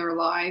present in their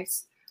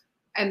lives.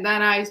 And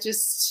then I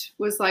just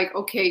was like,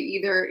 okay,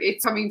 either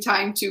it's coming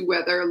time to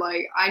whether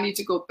like I need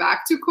to go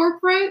back to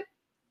corporate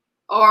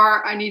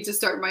or I need to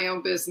start my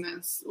own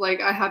business. Like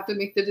I have to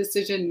make the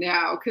decision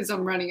now because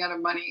I'm running out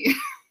of money.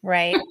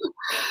 Right?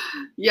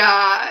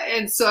 Yeah.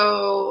 And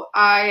so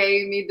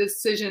I made the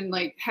decision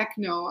like, heck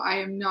no, I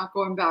am not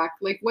going back.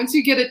 Like once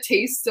you get a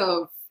taste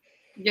of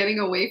getting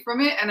away from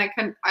it, and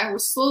I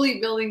was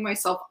slowly building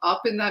myself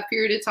up in that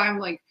period of time,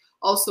 like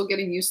also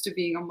getting used to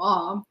being a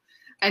mom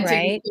and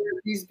taking Right? care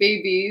of these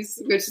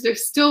babies, which they're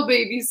still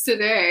babies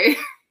today.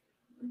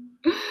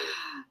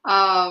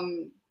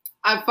 um,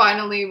 I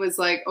finally was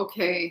like,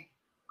 okay,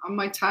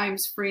 my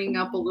time's freeing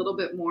up a little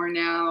bit more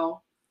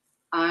now.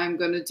 I'm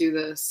going to do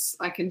this.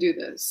 I can do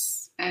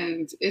this.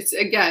 And it's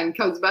again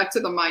comes back to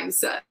the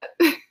mindset.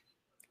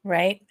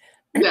 Right?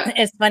 Yeah.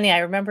 It's funny, I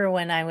remember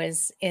when I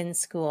was in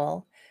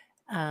school,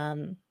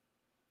 um,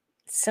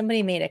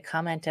 somebody made a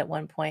comment at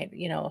one point,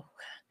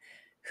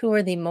 who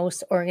are the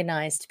most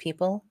organized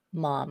people?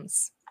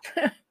 Moms.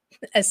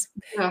 As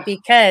Yeah.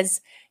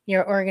 because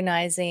you're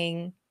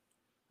organizing,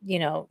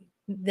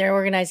 they're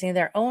organizing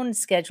their own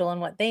schedule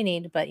and what they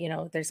need, but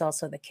there's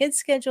also the kids'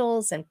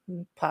 schedules and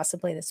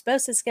possibly the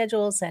spouse's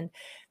schedules,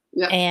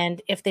 Yeah.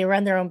 and if they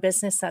run their own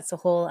business, that's a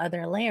whole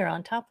other layer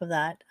on top of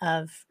that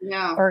of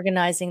Yeah.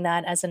 organizing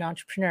that as an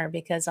entrepreneur,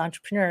 because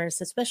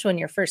entrepreneurs, especially when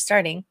you're first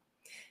starting,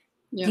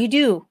 Yeah. you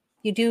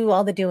do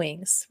all the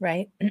doings,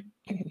 right?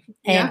 Yeah.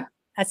 And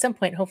at some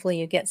point, hopefully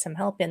you get some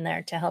help in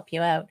there to help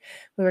you out.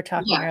 We were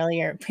talking Yeah.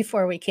 earlier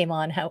before we came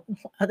on how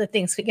other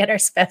things we get our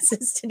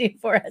spouses to do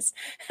for us.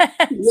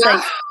 It's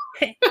Yeah.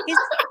 like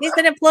he's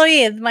an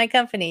employee of my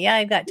company. Yeah,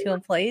 I've got 2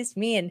 employees,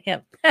 me and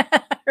him.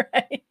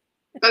 Right?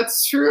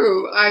 That's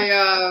true.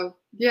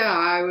 Yeah,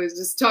 I was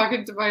just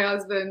talking to my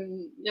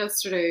husband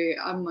yesterday.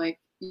 I'm like,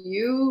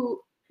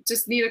 you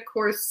just need a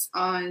course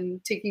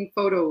on taking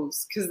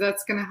photos because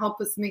that's going to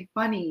help us make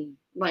money.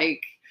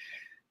 Like,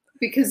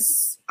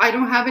 because I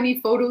don't have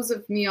any photos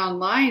of me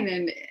online,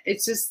 and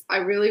it's just I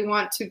really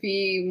want to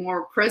be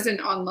more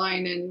present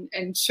online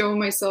and show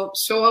myself,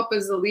 show up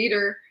as a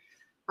leader.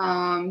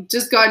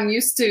 Just gotten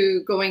used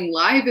to going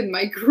live in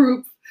my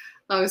group.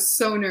 I was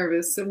so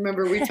nervous. I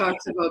remember we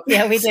talked about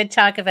Yeah, we this. did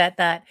talk about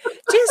that.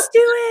 Just do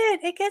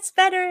it. It gets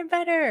better and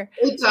better.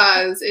 It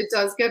does. It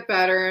does get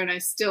better, and I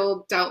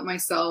still doubt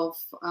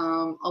myself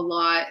a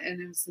lot.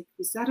 And I was like,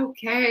 "Was that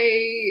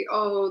okay?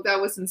 Oh,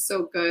 that wasn't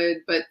so good."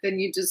 But then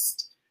you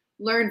just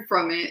learn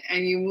from it,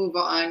 and you move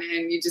on,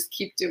 and you just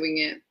keep doing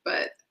it.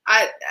 But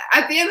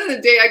at the end of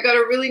the day, I got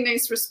a really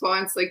nice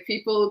response. Like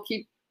people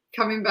keep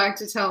coming back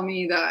to tell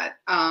me that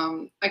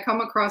I come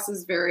across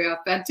as very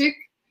authentic.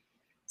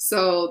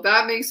 So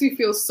that makes me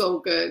feel so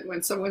good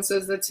when someone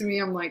says that to me.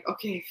 I'm like,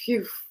 okay,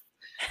 phew.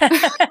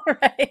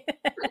 Right.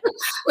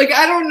 Like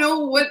I don't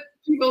know what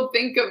people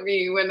think of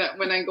me when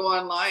I go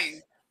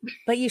online.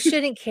 But you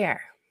shouldn't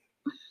care,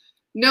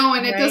 No,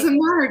 and it right? doesn't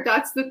matter.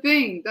 That's the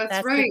thing. That's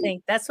That's the right.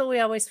 thing. That's what we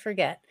always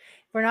forget.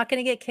 We're not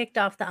gonna get kicked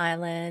off the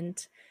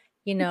island.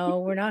 You know,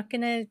 we're not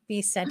gonna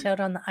be sent out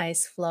on the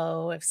ice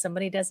floe if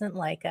somebody doesn't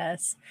like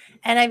us.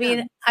 And I Yeah.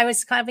 mean, I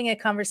was having a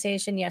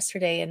conversation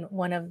yesterday in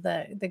one of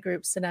the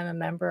groups that I'm a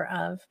member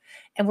of,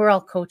 and we're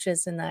all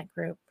coaches in that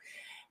group.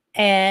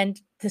 And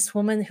this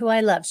woman who I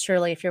love,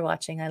 Shirley, if you're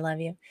watching, I love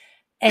you.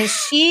 And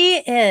she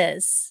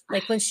is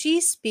like when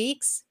she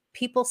speaks,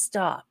 people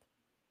stop.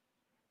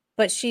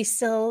 But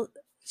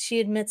she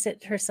admits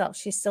it herself.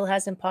 She still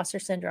has imposter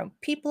syndrome.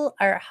 People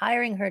are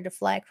hiring her to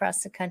fly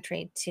across the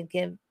country to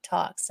give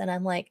talks. And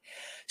I'm like,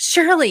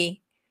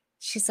 Shirley.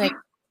 She's like,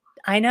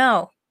 I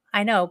know,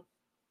 I know.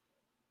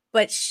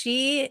 But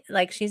she's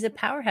a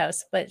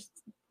powerhouse, but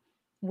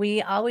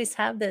we always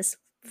have this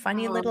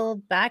funny Oh, little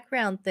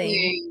background thing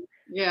dang.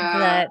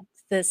 Yeah.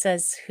 that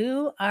says,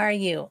 "Who are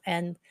you?"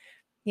 And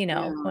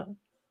Yeah.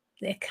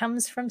 it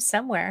comes from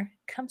somewhere.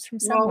 It comes from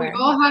Well, we've somewhere.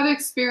 all had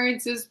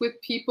experiences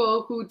with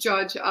people who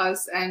judge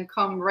us and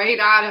come right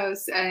at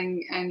us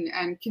and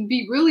can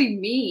be really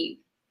mean.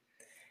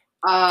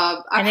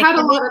 I've And it had a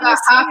can lot make of you that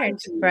happen scared,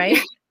 to me. right?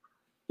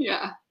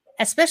 Yeah.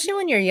 Especially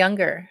when you're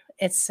younger,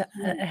 Mhm.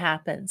 it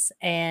happens,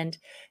 and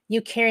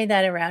you carry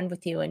that around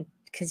with you, and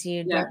because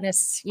Yeah.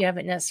 you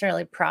haven't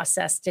necessarily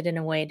processed it in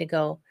a way to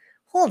go,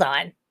 "Hold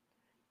on,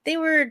 they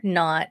were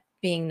not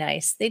being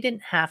nice. They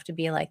didn't have to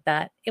be like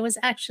that. It was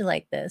actually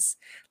like this."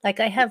 Like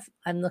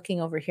I'm looking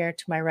over here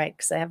to my right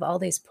because I have all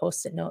these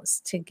Post-it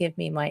notes to give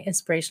me my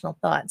inspirational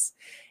thoughts,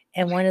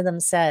 and one of them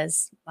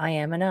says, "I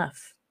am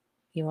enough."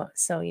 You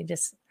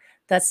just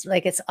that's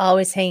like it's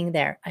always hanging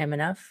there. I'm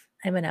enough.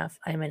 I'm enough.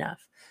 I'm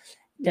enough.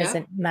 Yeah.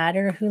 Doesn't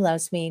matter who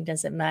loves me,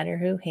 doesn't matter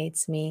who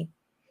hates me.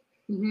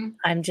 Hmm.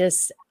 I'm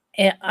just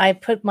I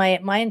put my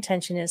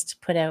intention is to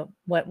put out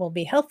what will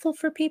be helpful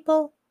for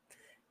people.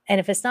 And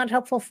if it's not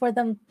helpful for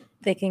them,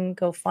 they can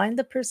go find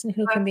the person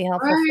who can That's be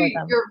helpful for right.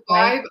 them, Your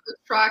right? vibe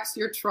attracts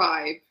your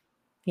tribe.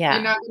 You're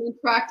Yeah. not going to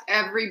attract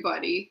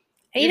everybody.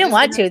 And you You're don't just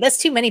going want to. to. That's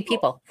too many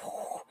people.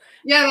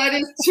 Yeah, that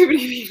is too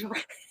many people.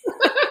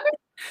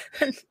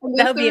 And That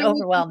that's would the be really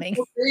overwhelming.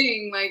 beautiful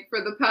thing. Like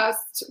for the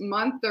past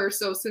month or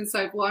so since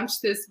I've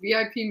launched this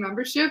VIP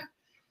membership,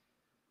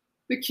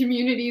 the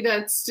community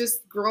that's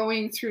just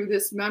growing through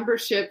this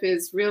membership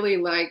is really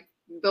like,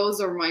 those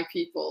are my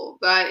people.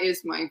 That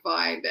is my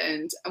vibe.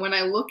 And when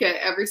I look at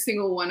every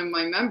single one of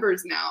my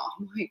members now,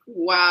 I'm like,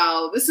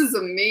 wow, this is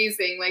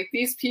amazing. Like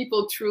these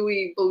people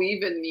truly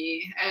believe in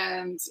me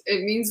and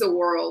it means the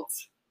world.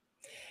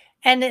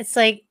 And it's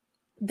like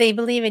they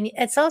believe in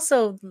it's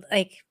also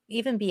like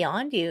even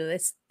beyond you.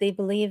 It's they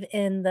believe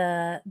in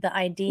the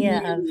idea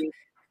of Community.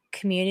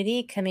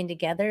 community coming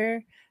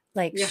together,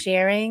 like Yeah.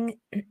 sharing.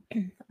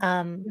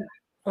 um, Yeah.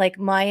 like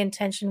my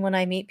intention when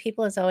I meet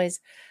people is always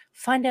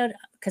find out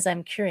because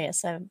I'm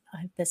curious. I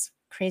have this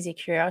crazy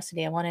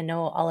curiosity. I want to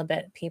know all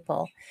about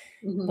people,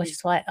 which Mhm.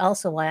 is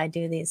why I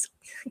do these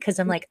because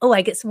I'm like, oh,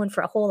 I get someone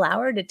for a whole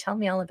hour to tell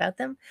me all about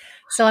them.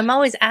 So I'm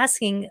always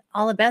asking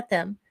all about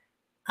them.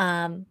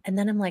 And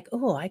then I'm like,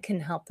 oh, I can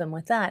help them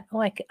with that.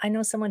 Oh, I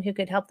know someone who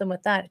could help them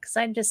with that because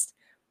I just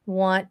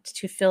want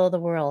to fill the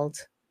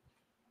world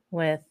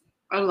with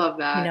I love you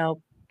that.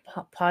 know,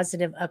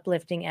 positive,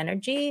 uplifting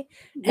energy.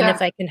 And Yeah.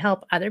 if I can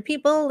help other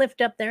people lift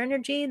up their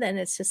energy, then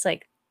it's just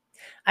like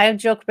I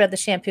joke about the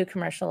shampoo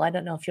commercial. I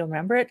don't know if you'll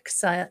remember it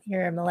because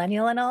you're a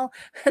millennial and all,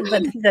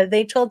 but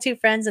they told two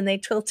friends and they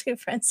told two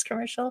friends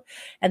commercial.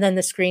 And then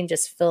the screen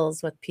just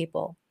fills with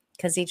people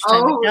because each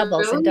time it Oh,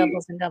 doubles and really?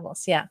 doubles and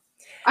doubles. Yeah.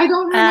 I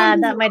don't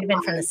remember That might that have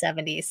been from the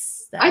one.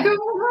 70s. I don't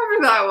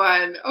remember that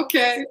one.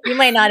 Okay. You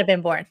might not have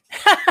been born.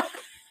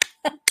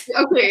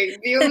 Okay.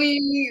 The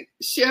only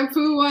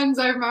shampoo ones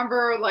I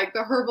remember are like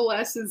the herbal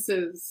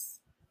essences.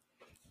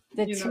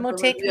 The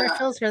Timote Yeah.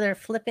 commercials where they're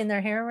flipping their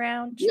hair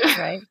around, Yeah.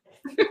 right?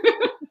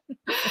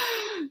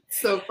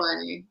 So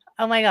funny.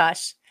 Oh my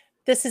gosh.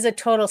 This is a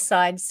total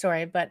side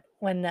story, but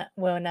when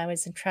I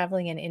was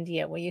traveling in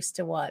India, we used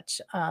to watch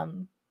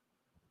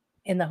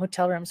in the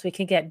hotel rooms, we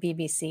could get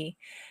BBC,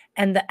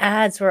 and the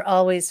ads were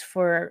always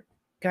for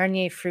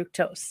Garnier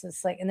fructose.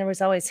 It's like, and there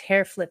was always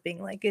hair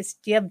flipping. Like, do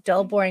you have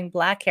dull, boring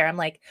black hair? I'm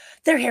like,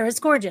 their hair is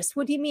gorgeous.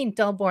 What do you mean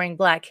dull, boring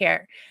black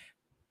hair?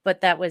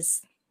 But that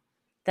was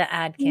the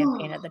ad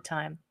campaign at the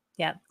time.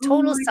 Yeah. Oh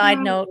Total my side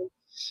note.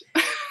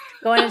 gosh.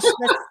 Go on and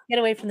let's get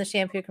away from the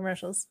shampoo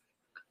commercials.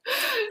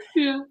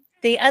 Yeah.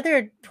 The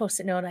other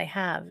post-it note I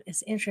have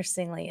is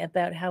interestingly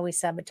about how we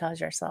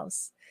sabotage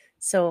ourselves.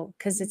 So,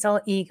 because it's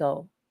all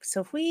ego.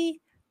 So if we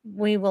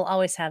will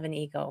always have an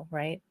ego,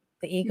 right?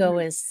 The ego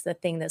Mhm. is the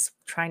thing that's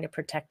trying to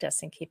protect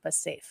us and keep us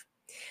safe.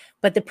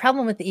 But the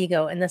problem with the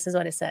ego, and this is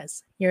what it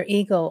says, your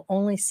ego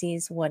only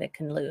sees what it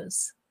can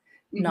lose,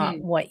 not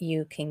Mhm. what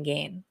you can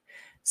gain.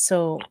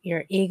 So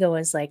your ego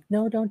is like,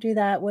 no, don't do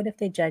that. What if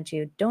they judge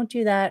you? Don't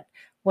do that.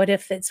 What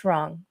if it's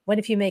wrong? What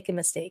if you make a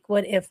mistake?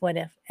 What if?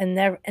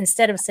 And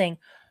instead of saying,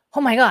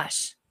 oh my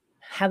gosh,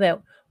 how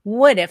about,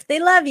 what if they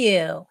love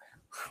you?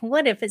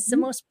 What if it's the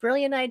most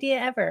brilliant idea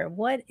ever?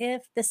 What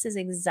if this is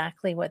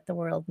exactly what the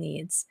world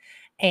needs?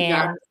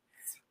 Yeah.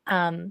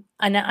 And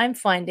I'm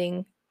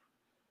finding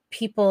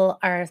people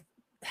have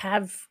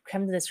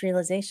come to this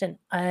realization,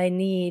 I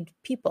need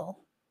people.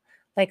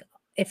 Like,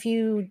 if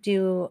you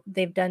do,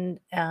 they've done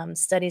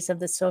studies of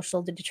the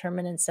social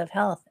determinants of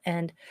health,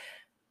 and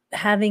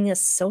having a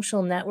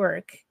social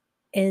network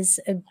is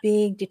a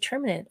big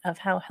determinant of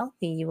how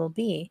healthy you will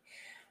be.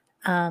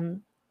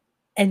 And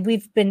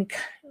we've been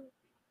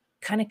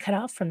kind of cut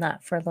off from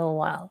that for a little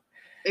while.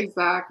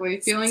 Exactly.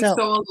 Feeling So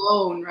so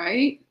alone,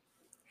 right?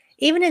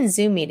 even in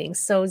Zoom meetings,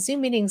 so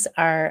Zoom meetings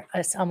are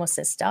almost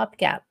a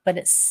stopgap, but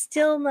it's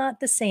still not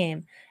the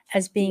same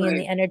as being in Right.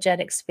 the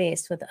energetic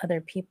space with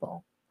other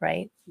people,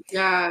 right?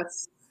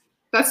 Yes.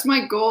 That's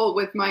my goal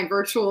with my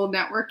virtual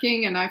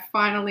networking. And I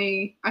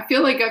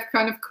feel like I've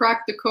kind of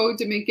cracked the code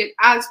to make it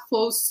as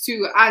close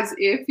to as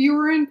if you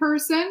were in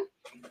person.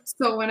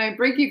 So when I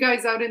break you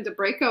guys out into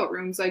breakout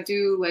rooms, I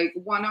do like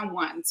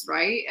one-on-ones,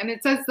 right? And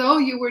it's as though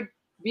you would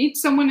meet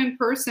someone in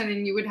person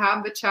and you would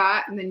have the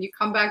chat, and then you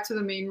come back to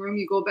the main room,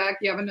 you go back,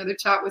 you have another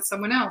chat with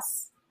someone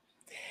else.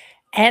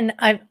 And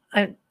I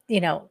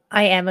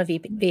am a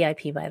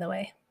VIP, by the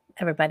way,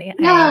 everybody. I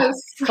am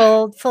Yes.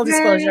 full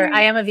disclosure. Yay.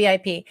 I am a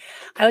VIP.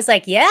 I was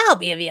like, yeah, I'll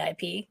be a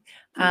VIP.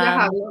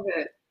 Yeah, I love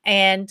it.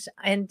 And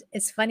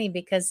it's funny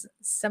because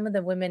some of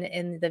the women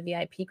in the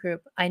VIP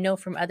group I know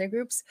from other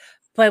groups,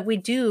 but we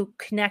do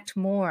connect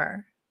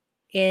more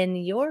in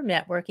your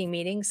networking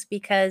meetings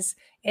because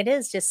it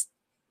is just,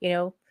 you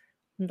know,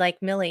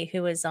 like Millie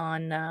was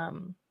on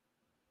a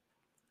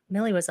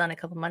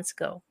couple months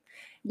ago,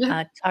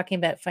 Yeah, talking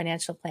about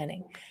financial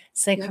planning.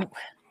 It's like, yeah.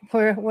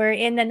 we're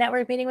in a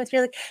network meeting with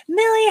you, like,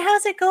 Millie,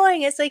 how's it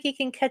going? It's like you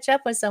can catch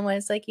up with someone.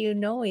 It's like you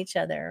know each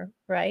other,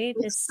 right?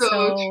 It's It's so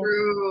so,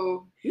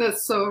 true.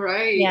 That's so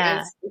right.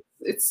 yeah.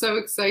 It's so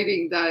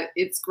exciting that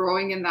it's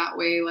growing in that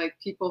way. Like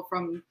people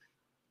from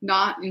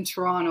not in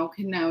Toronto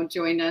can now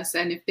join us.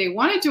 And if they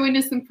want to join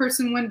us in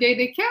person one day,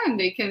 they can.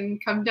 They can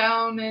come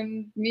down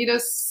and meet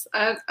us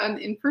at an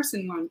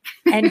in-person one.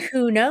 And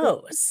who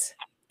knows?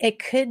 It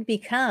could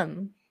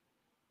become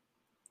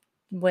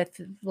with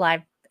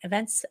live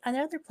events and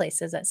other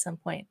places at some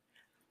point.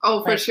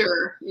 Oh, for Like,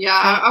 sure. Yeah,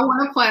 I I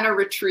want to plan a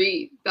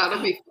retreat.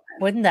 That'll be fun.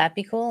 wouldn't that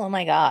be cool? Oh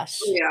my gosh.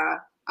 Yeah,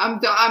 I'm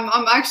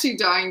actually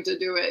dying to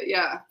do it.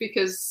 Yeah,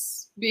 because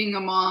being a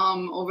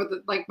mom over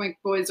the like my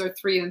boys are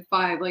 3 and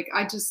 5. Like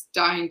I just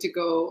dying to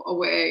go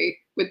away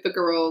with the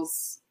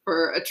girls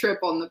for a trip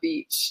on the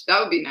beach. That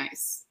would be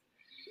nice.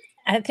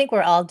 I think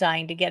we're all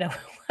dying to get away.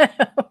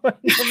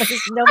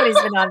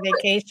 Nobody's been on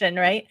vacation,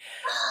 right?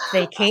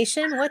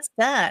 Vacation? What's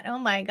that? Oh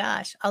my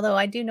gosh. Although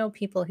I do know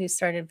people who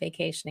started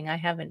vacationing. I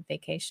haven't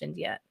vacationed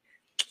yet.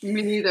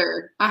 Me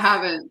neither. I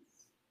haven't.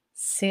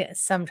 See,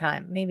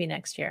 sometime, maybe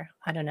next year.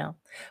 I don't know.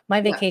 My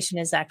Yeah. vacation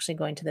is actually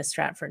going to the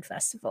Stratford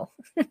Festival.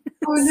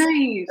 Oh,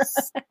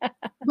 nice.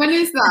 When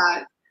is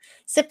that?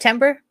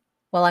 September.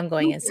 Well, I'm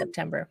going in Okay.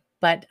 September.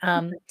 But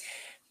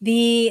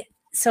the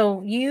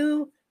so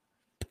you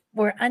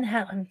were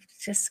unhappy. I'm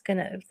just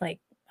gonna like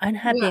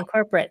unhappy Yeah, in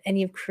corporate, and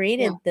you've yeah.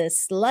 created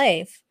this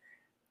life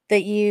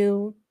that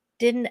you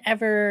didn't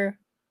ever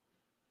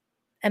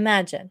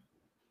imagine.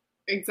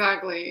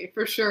 Exactly,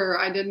 for sure.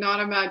 I did not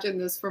imagine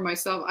this for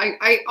myself.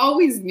 I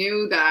always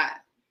knew that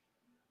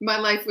my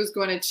life was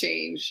going to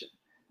change.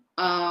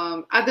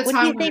 At the What do you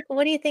time when think?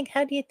 What do you think?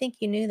 How do you think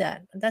you knew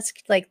that? That's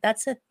like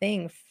that's a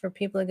thing for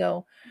people to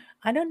go,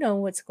 I don't know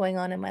what's going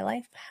on in my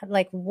life.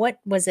 Like, what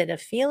was it, a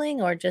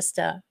feeling or just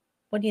a,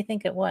 what do you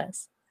think it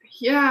was?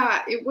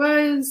 yeah, it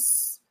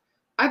was.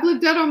 I've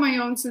lived out on my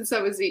own since I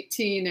was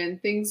 18,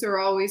 and things are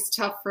always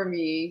tough for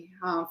me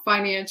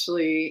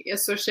financially,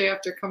 especially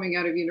after coming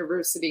out of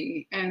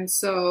university. And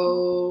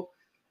so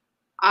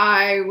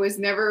I was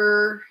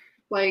never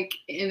like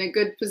in a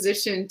good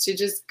position to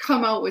just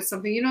come out with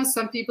something. You know,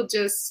 some people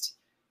just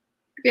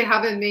they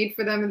have it made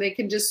for them and they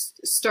can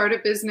just start a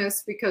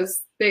business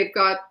because they've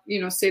got, you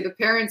know, say the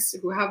parents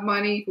who have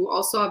money, who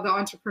also have the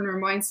entrepreneur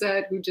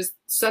mindset, who just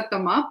set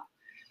them up.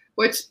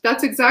 which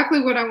that's exactly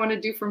what I want to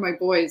do for my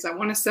boys. I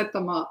want to set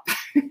them up.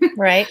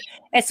 Right.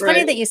 It's Right.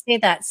 funny that you say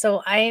that.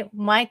 So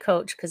my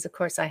coach, because of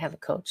course I have a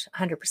coach,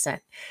 100%.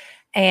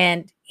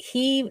 And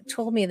he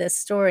told me this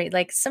story.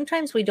 Like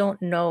sometimes we don't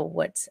know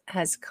what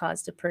has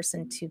caused a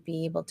person to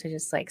be able to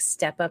just like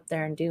step up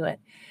there and do it.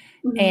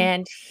 Mhm.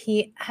 And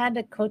he had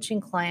a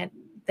coaching client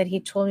that he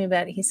told me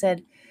about. He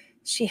said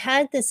she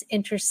had this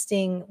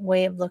interesting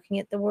way of looking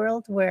at the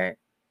world where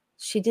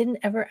she didn't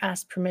ever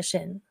ask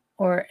permission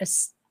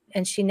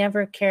and she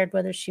never cared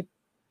whether she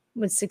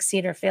would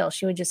succeed or fail.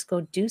 She would just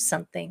go do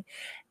something.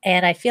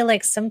 And I feel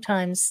like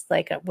sometimes,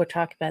 like we're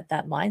talking about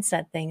that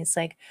mindset thing, it's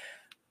like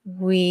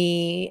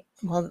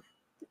well,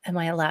 am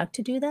I allowed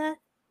to do that?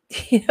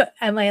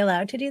 Am I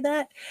allowed to do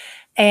that?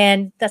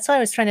 And that's why I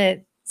was trying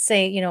to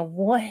say,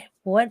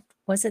 what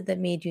was it that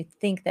made you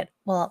think that,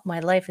 well, my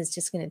life is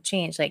just going to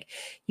change? Like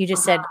you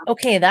just said, Uh-huh.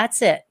 okay,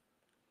 that's it.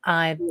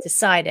 I've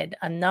decided.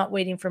 I'm not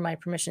waiting for my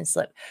permission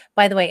slip.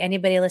 By the way,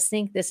 anybody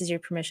listening, this is your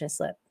permission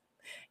slip.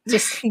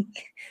 Just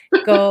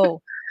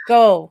go,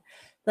 go.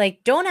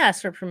 Like, don't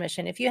ask for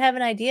permission. If you have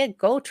an idea,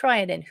 go try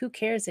it. And who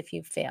cares if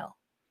you fail?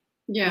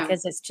 Yeah.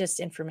 Because it's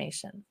just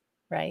information,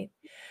 right?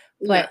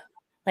 Yeah. But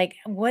like,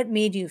 what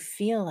made you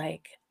feel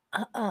like,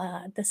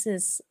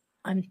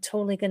 I'm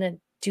totally going to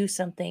do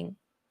something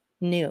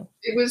new?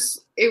 It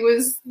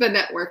was the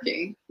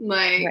networking.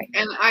 Like, Right.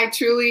 and I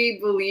truly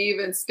believe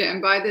and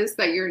stand by this,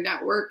 that your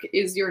network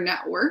is your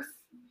net worth.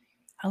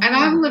 And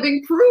I'm Oh,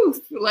 living proof.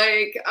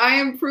 Like, I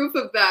am proof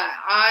of that.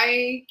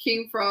 I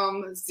came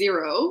from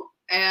zero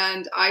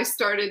and I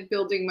started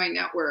building my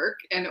network.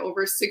 And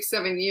over 6,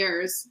 7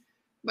 years,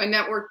 my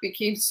network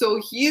became so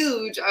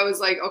huge. I was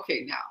like,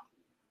 okay,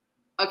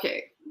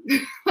 okay,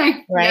 like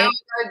now right. I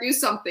gotta do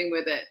something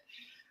with it.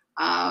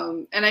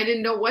 And I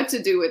didn't know what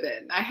to do with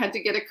it. I had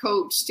to get a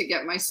coach to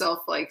get myself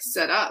like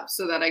set up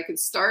so that I could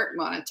start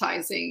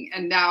monetizing.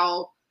 And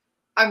now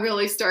I'm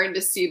really starting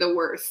to see the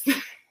worth.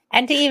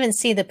 And to even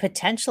see the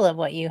potential of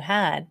what you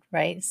had,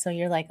 right? So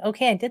you're like,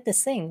 okay, I did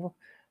this thing.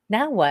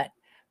 Now what?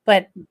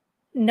 But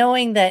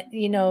knowing that,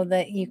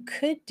 that you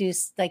could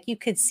like you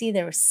could see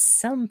there was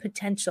some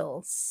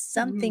potential, Mhm.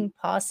 something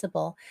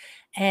possible.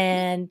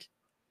 And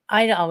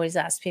I always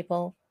ask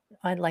people,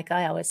 I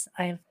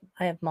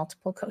have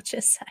multiple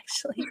coaches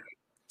actually,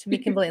 to be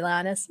completely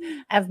honest.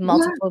 I have Yeah,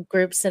 multiple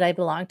groups that I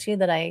belong to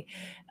that I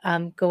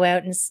go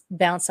out and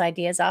bounce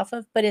ideas off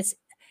of. But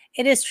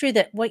it is true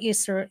that what you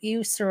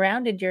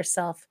surrounded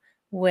yourself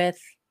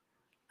with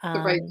the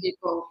right um,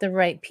 people. the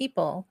right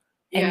people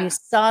and you Yeah.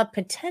 saw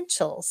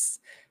potentials.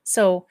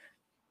 So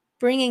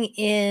bringing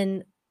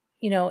in,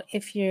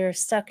 if you're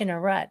stuck in a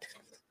rut,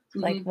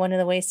 like Mhm. one of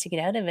the ways to get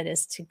out of it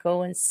is to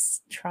go and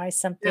try Get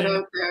something,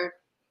 out there.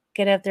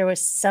 get out there with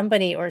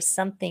somebody or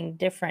something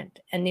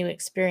different, a new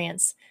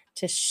experience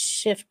to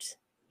shift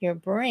your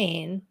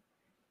brain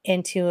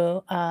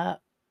into a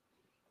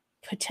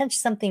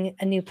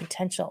new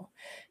potential.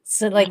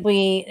 So like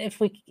Mhm. if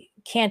we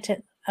can't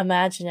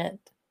imagine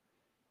it,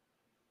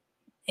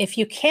 if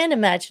you can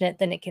imagine it,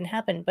 then it can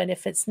happen. But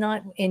if it's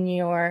not in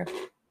your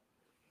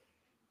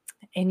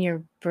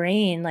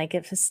brain, like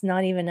if it's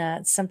not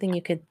even something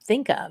you could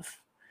think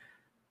of,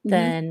 Mhm.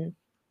 then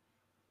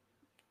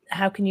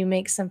how can you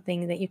make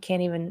something that you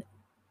can't even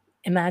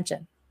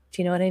imagine?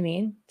 Do you know what I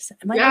mean?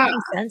 Am I Yeah.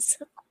 making sense?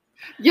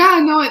 Yeah,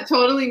 no, it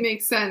totally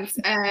makes sense.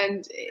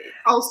 And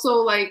also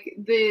like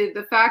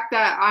the fact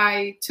that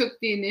I took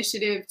the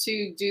initiative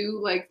to do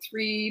like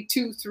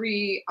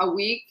 3 a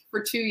week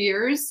for 2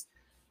 years,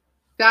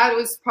 that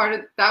was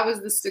that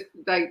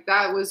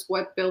was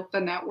what built the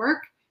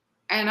network.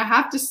 And I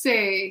have to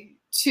say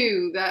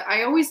too that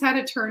I always had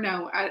a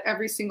turnout at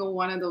every single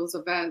one of those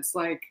events,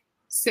 like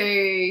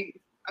say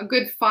a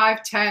good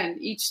 5, 10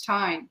 each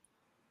time,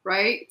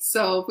 right?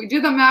 So if we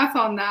do the math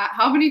on that,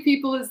 how many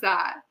people is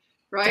that,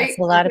 That's right?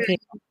 a lot of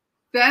people.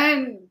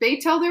 Then they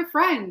tell their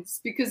friends,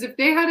 because if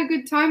they had a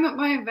good time at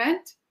my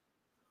event,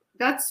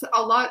 that's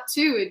a lot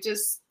too. It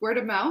just word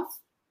of mouth,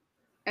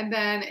 and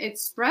then it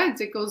spreads,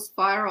 it goes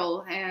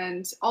viral.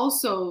 And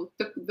also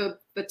the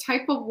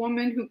type of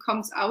woman who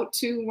comes out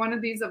to one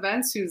of these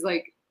events who's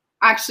like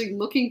actually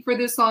looking for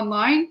this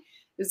online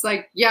is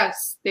like,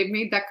 yes, they've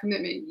made that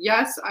commitment.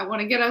 Yes, I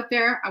want to get out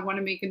there, I want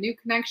to make a new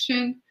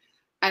connection,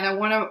 and I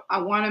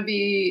want to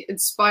be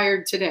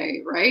inspired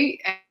today, right?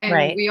 And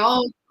Right. we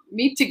all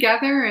meet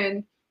together,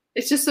 and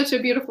it's just such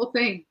a beautiful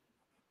thing.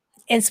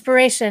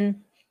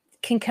 Inspiration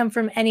can come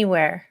from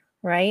anywhere,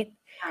 right?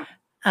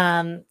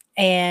 Yeah.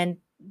 And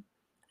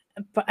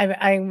but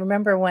I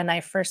remember when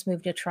I first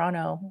moved to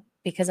Toronto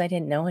because I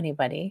didn't know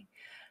anybody.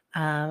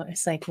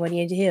 It's like, what do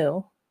you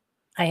do?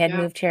 I had Yeah.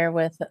 moved here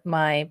with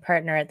my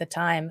partner at the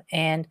time,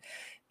 and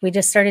we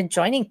just started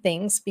joining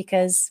things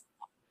because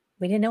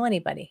we didn't know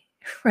anybody,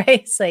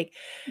 right? It's like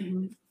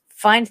Mhm.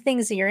 find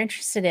things that you're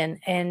interested in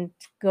and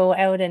go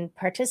out and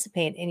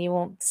participate.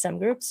 And some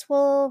groups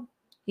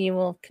you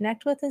will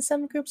connect with, and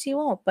some groups you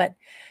won't. But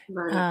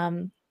Right.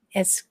 um,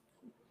 it's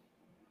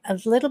a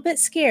little bit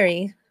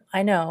scary,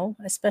 I know,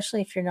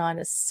 especially if you're not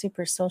a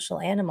super social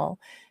animal,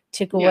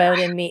 to go Yeah. out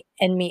and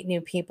meet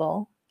new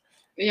people.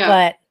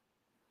 Yeah.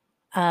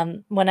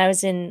 But when I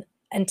was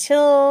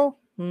until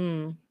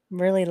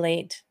really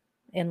late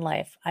in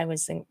life, I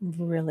was a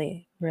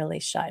really, really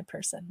shy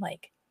person,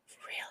 like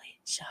really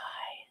shy,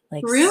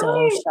 like so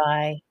Really?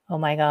 shy. Oh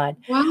my God.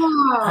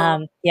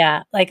 Wow.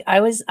 Yeah, like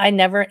I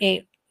never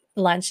ate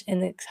lunch in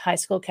the high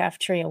school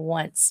cafeteria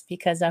once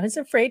because I was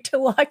afraid to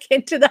walk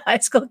into the high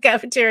school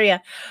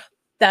cafeteria.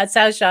 That's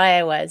how shy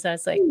I was. I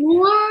was like,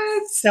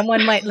 What?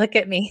 someone might look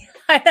at me.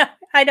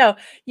 I know.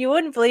 You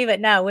wouldn't believe it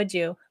now, would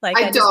you? Like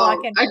I I just walk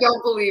don't. in, I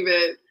don't believe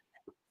it.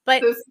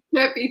 but This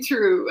can't be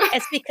true.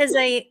 it's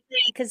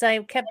because I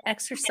kept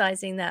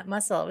exercising that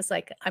muscle. It was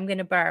like, I'm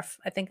gonna barf.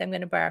 I think I'm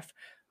gonna barf.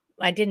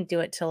 I didn't do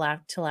it till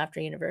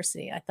after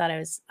university. I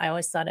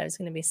always thought I was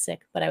gonna be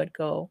sick, but I would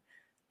go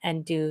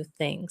and do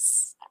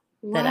things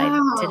that I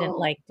didn't Wow.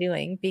 like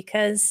doing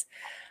because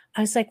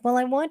I was like, well,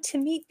 I want to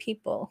meet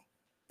people,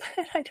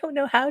 but I don't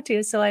know how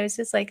to. So I was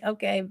just like,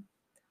 okay,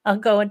 I'll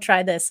go and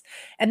try this.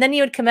 And then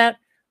you would come out,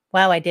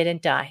 wow, I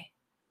didn't die.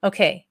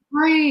 Okay.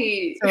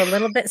 Right. So a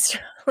little bit,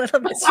 a little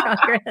bit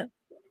stronger.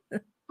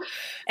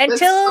 That's so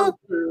Until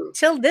true.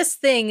 till this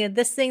thing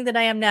that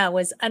I am now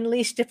was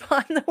unleashed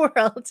upon the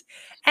world,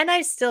 and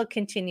I still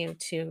continue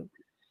to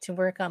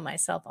work on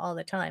myself all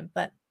the time,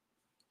 but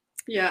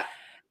Yeah,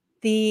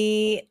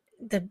 the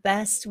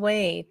best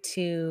way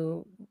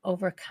to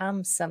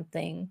overcome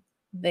something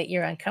that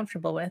you're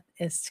uncomfortable with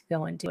is to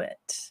go and do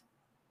it.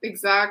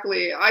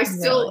 exactly.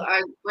 Really.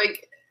 I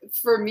like,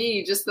 for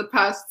me, just the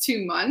past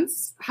 2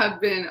 months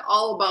have been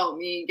all about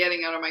me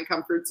getting out of my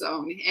comfort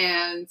zone.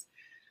 And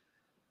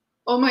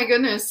oh my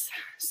goodness,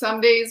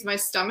 some days my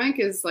stomach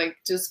is like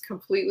just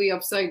completely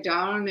upside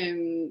down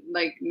and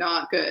like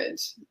not good.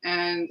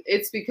 And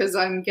it's because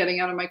I'm getting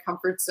out of my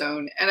comfort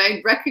zone. And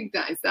I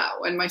recognize that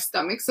when my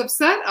stomach's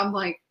upset, I'm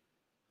like,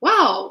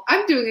 wow,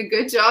 I'm doing a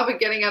good job at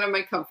getting out of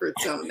my comfort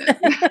zone then.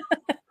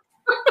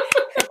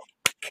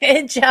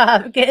 Good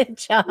job, good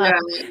Yeah, job. I'm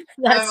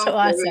That's so okay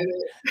awesome.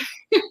 with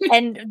it.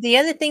 And the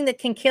other thing that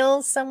can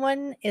kill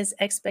someone is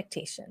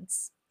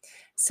expectations.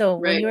 So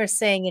when Right. you were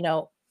saying,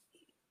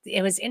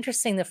 it was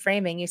interesting the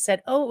framing. You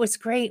said, "Oh, it was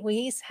great.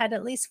 Had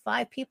at least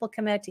 5 people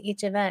come out to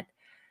each event."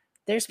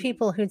 There's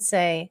people who'd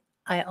say,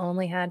 "I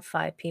only had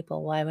 5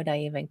 people. Why would I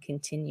even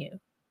continue?"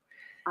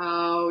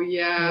 Oh,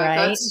 yeah,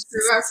 Right? that's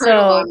true. I've heard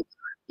a lot of that.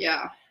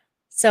 Yeah.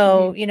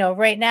 So, Mhm.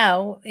 right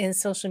now in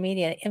social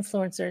media,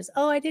 influencers,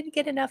 "Oh, I didn't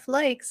get enough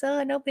likes.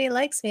 Oh, nobody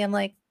likes me." I'm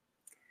like,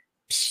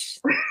 "Psh,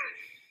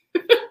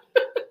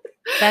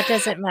 that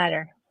doesn't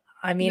matter."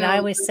 I mean, I No.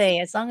 always say,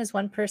 as long as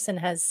one person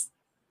has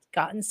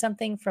gotten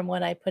something from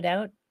what I put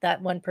out,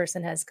 that one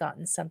person has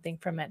gotten something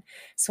from it.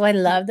 So I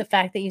love the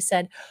fact that you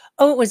said,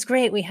 "Oh, it was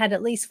great. We had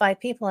at least 5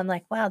 people." I'm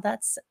like, "Wow,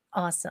 that's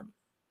awesome."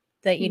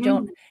 That you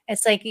don't Mhm.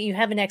 it's like you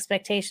have an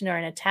expectation or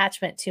an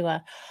attachment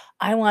to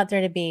I want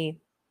there to be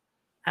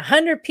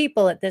 100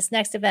 people at this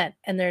next event,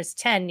 and there's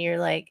 10, you're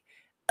like,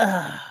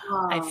 "Ugh,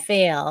 I Wow.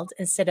 failed,"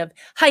 instead of,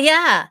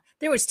 yeah,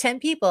 there was 10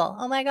 people.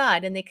 Oh my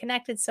god, and they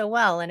connected so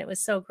well, and it was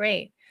so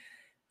great."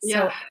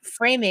 Yeah, So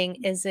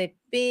framing is a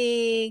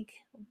big,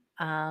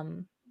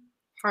 um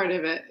part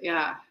of it,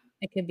 yeah.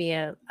 it could be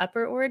a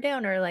upper or a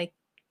downer, like,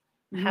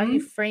 how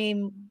you Mhm.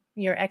 frame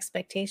your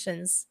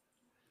expectations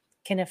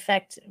can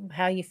affect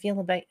how you feel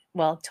about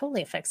well, it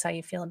totally affects how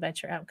you feel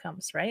about your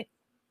outcomes, right?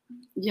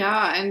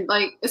 Yeah, and,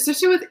 like,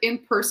 especially with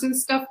in-person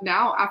stuff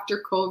now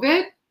after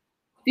COVID,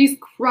 these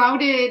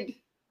crowded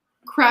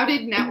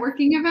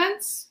networking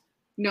events,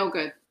 no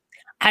good.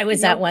 I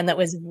was No at one good. that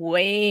was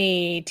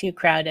way too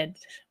crowded,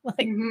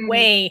 like, Mhm.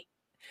 way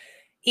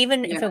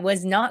even Yeah. if it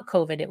was not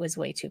COVID, it was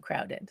way too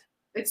crowded.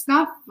 It's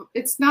not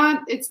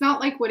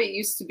like what it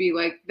used to be.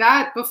 Like,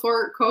 that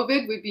before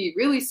COVID would be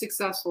really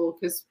successful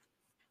because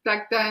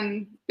back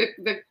then,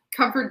 the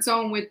comfort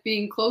zone with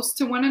being close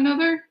to one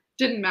another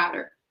didn't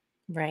matter.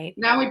 Right.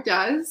 Now it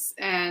does,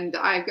 and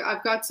I've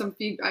got some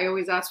I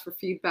always ask for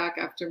feedback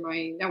after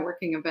my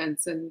networking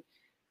events, and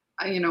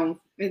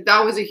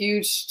that was a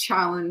huge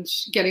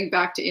challenge getting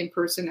back to in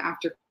person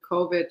after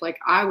COVID. Like,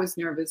 I was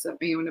nervous at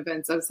my own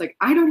events. I was like,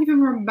 I don't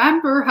even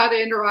remember how to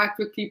interact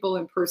with people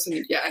in person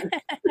again.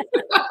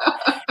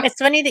 It's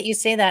funny that you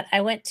say that.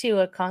 I went to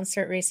a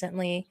concert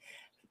recently,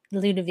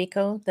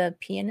 Ludovico, the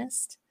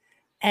pianist,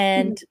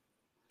 and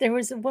there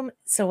was a woman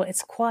so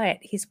it's quiet.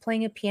 He's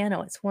playing a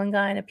piano. It's one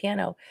guy and a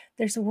piano.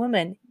 There's a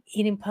woman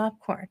eating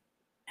popcorn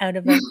out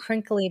of a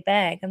crinkly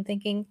bag. I'm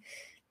thinking,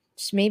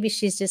 maybe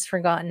she's just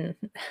forgotten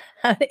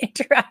how to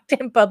interact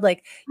in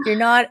public. You're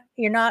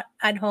not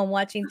at home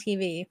watching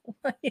TV.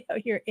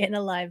 You're in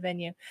a live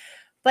venue.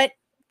 But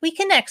we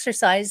can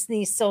exercise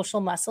these social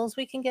muscles.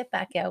 We can get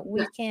back out. Yeah.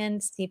 We can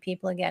see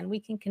people again. We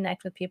can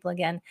connect with people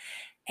again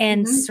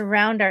and Hmm.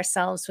 surround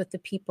ourselves with the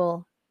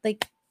people.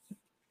 Like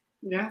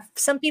Yeah.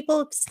 some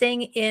people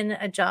staying in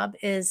a job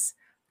is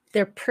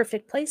their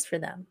perfect place for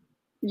them.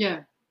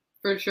 Yeah.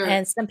 For sure.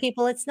 And some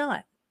people it's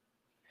not.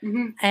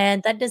 Hmm.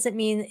 And that doesn't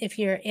mean if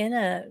you're in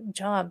a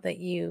job that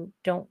you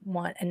don't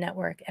want a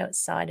network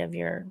outside of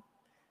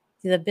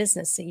the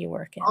business that you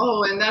work in.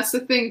 Oh, and that's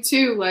the thing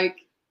too. Like,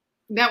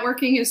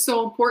 networking is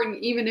so important,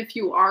 even if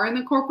you are in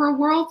the corporate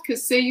world,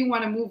 because say you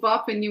want to move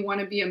up and you want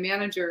to be a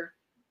manager,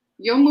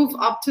 you'll move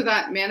up to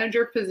that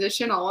manager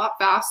position a lot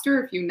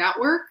faster if you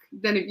network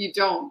than if you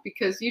don't,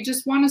 because you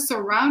just want to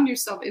surround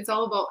yourself. It's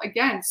all about,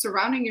 again,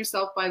 surrounding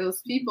yourself by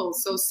those people.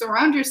 So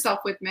surround yourself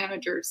with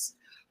managers.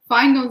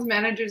 Find those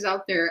managers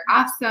out there.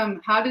 Ask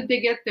them, how did they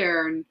get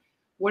there? And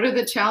what are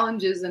the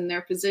challenges in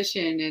their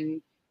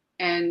position?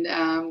 And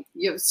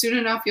soon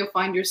enough, you'll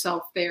find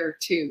yourself there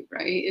too,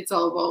 right? It's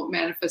all about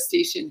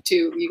manifestation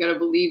too. You got to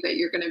believe that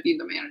you're going to be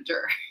the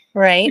manager.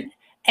 Right.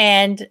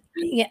 And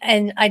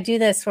I do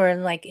this for,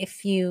 like,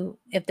 if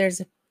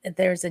there's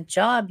a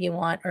job you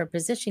want, or a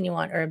position you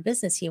want, or a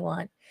business you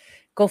want,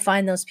 go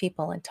find those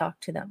people and talk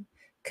to them,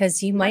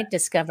 because you might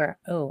discover,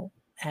 oh,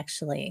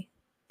 actually,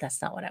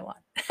 that's not what I want.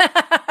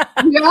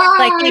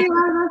 Like, Yeah,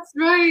 that's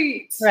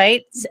right.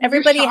 right? So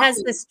everybody has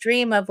Shocking. this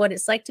dream of what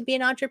it's like to be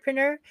an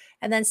entrepreneur,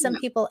 and then some Yeah.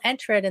 people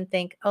enter it and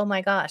think, oh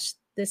my gosh,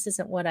 this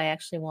isn't what I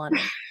actually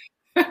wanted.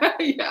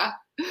 Yeah,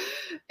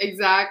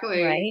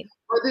 exactly. Right.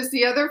 Or there's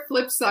the other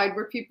flip side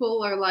where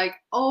people are like,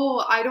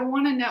 oh, I don't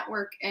want to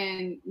network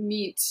and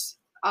meet,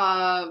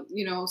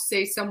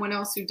 say someone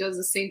else who does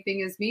the same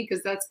thing as me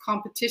because that's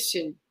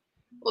competition.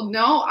 Well,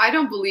 no, I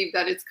don't believe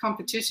that it's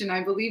competition.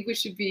 I believe we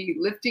should be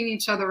lifting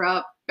each other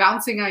up.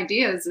 Bouncing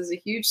ideas is a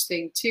huge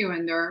thing too.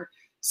 And there are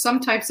some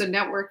types of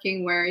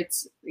networking where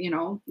it's,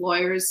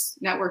 lawyers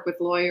network with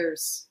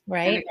lawyers and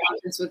Right.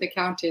 accountants with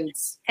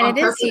accountants And on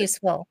it is purpose.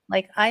 useful.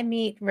 Like, I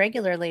meet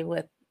regularly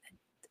with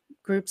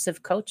groups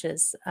of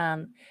coaches,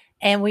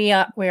 and we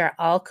are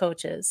all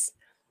coaches,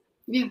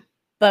 Yeah.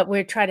 but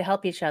we try to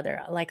help each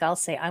other. Like, I'll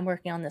say, I'm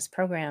working on this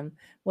program.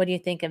 What do you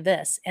think of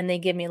this? And they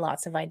give me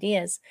lots of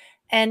ideas.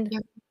 And Yeah.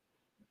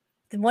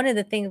 one of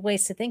the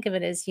ways to think of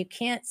it is, you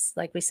can't,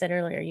 like we said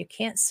earlier, you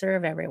can't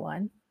serve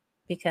everyone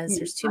because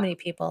there's too many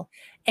people,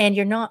 and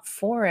you're not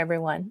for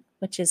everyone,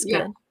 which is Yeah.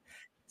 good.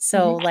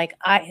 So like,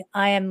 I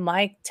am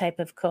my type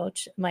of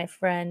coach. My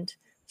friend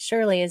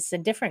Shirley is a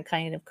different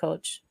kind of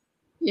coach.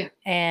 Yeah.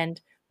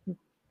 And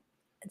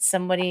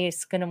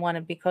somebody's going to want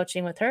to be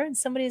coaching with her, and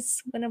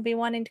somebody's going to be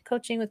wanting to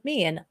coaching with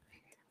me. And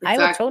I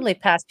will Exactly. totally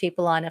pass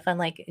people on if I'm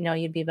like,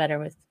 you'd be better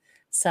with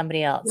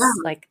somebody else. Yeah.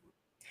 Like,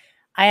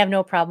 I have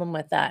no problem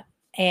with that.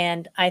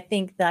 And I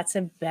think that's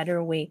a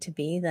better way to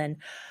be than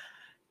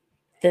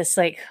this,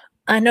 like,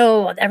 I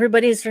know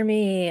everybody's for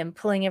me and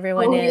pulling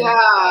everyone Oh in.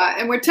 yeah.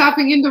 And we're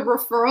tapping into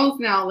referrals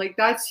now. Like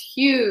that's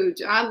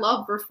huge. I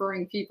love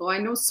referring people. I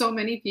know so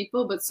many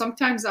people, but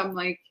sometimes I'm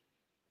like,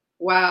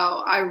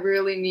 wow, I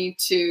really need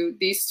to,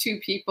 these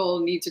two people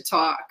need to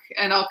talk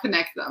and I'll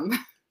connect them.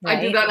 I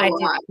do Right. that a I do.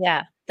 lot.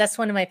 Yeah. That's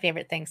one of my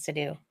favorite things to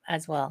do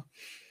as well.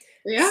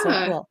 So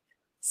Yeah. cool.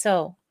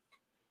 So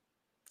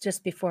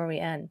just before we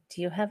end,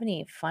 do you have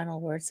any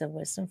final words of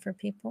wisdom for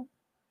people?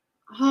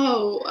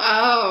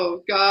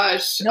 Oh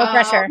gosh. No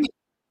pressure.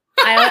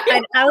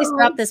 I always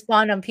drop this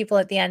bomb on people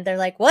at the end. They're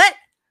like, what?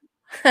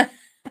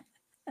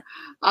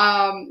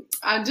 I'm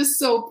just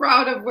so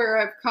proud of where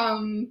I've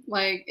come,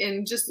 like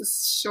in just a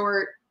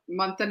short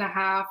month and a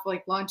half,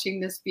 like launching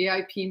this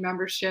VIP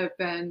membership.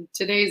 And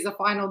today's the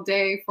final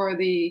day for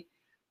the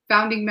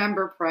founding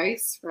member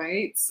price,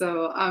 right?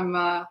 So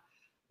I'm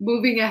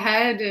moving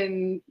ahead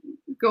and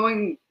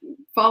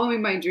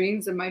following my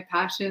dreams and my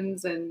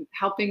passions, and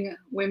helping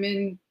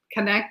women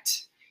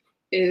connect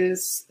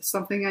is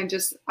something I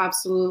just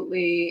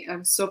absolutely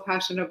am so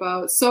passionate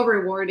about. So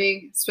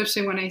rewarding,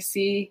 especially when I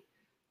see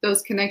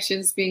those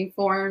connections being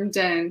formed,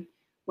 and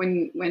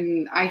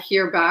when I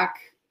hear back,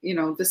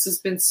 this has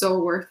been so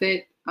worth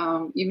it.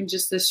 Even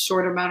just this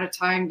short amount of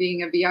time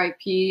being a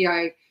VIP,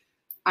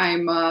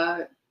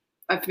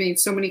 I've made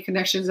so many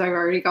connections. I've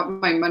already got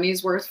my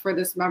money's worth for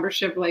this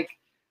membership. Like,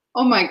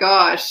 oh my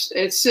gosh,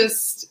 it's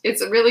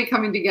really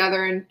coming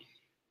together, and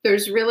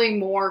there's really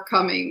more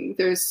coming.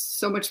 There's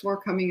so much more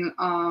coming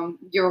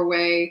your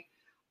way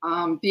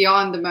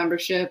beyond the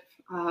membership.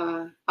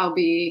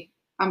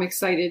 I'm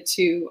excited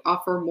to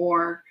offer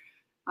more,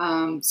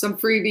 some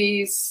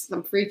freebies,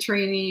 some free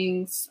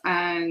trainings,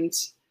 and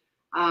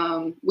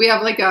we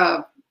have like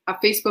a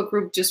Facebook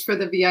group just for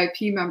the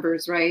VIP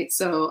members, right?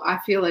 So I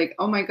feel like,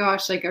 oh my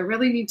gosh, like I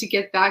really need to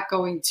get that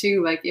going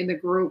too, like in the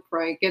group,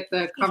 right? Get the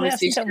You have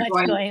conversation so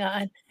much going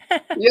on.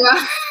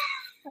 Yeah.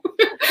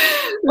 But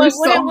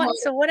There's so much.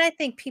 what I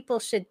think people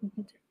should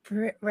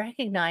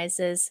recognize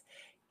is,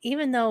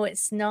 even though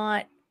it's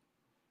not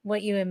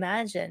what you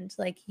imagined,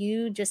 like,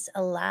 you just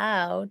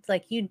allowed,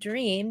 like, you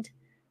dreamed,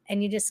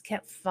 and you just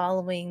kept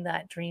following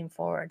that dream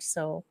forward.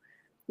 So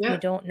you Yeah.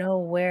 don't know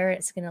where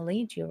it's going to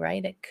lead you,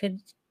 right? It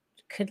could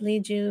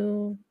lead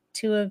you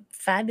to a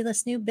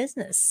fabulous new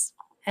business.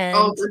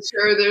 Oh, And for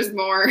sure. There's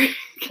more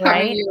coming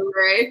right. your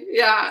way.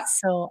 Yeah.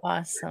 So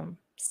awesome.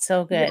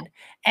 So Yeah. good.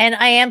 And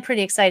I am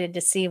pretty excited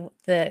to see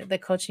the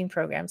coaching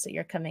programs that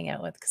you're coming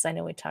out with, because I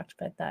know we talked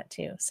about that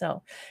too.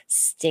 So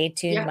stay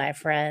tuned, Yeah. my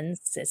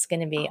friends. It's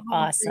going to be Oh, thank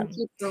awesome.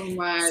 you so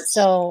much.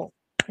 So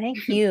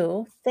thank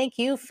you. Thank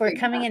you for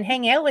coming and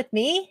hanging out with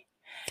me.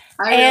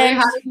 I really And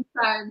had a good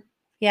time.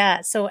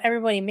 yeah, so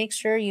everybody, make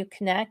sure you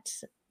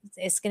connect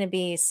It's going to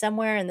be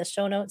somewhere in the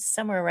show notes,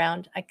 somewhere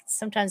around,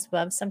 sometimes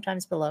above,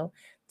 sometimes below.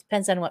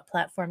 Depends on what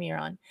platform you're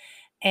on.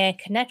 And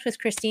connect with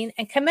Christine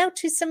and come out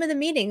to some of the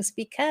meetings,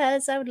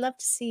 because I would love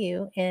to see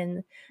you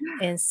in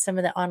some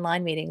of the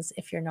online meetings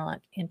if you're not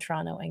in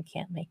Toronto and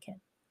can't make it.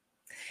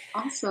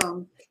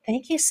 Awesome.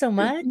 Thank you so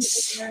Thank you.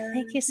 much.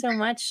 Thank you so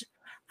much.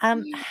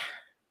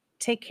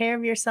 Take care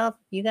of yourself.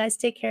 You guys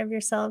take care of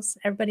yourselves.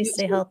 Everybody You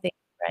stay too. healthy,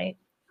 right?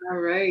 All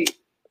right.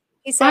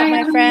 Peace Bye, out, my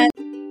Heather. friend.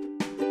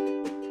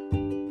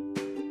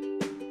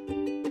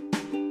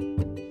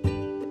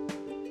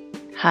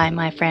 Hi,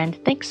 my friend.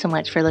 Thanks so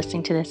much for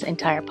listening to this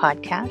entire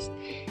podcast.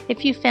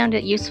 If you found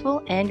it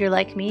useful and you're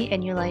like me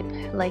and you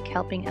like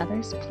helping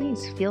others,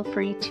 please feel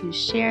free to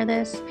share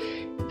this.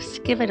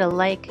 Just give it a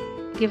like,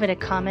 give it a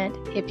comment.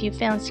 If you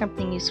found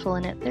something useful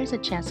in it, there's a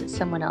chance that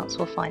someone else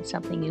will find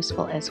something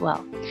useful as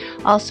well.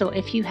 Also,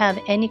 if you have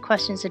any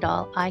questions at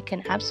all, I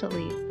can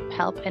absolutely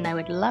help, and I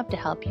would love to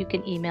help. You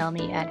can email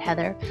me at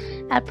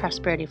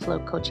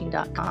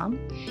heather@prosperityflowcoaching.com.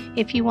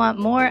 If you want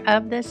more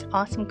of this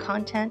awesome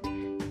content,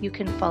 you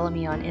can follow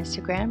me on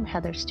Instagram,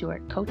 Heather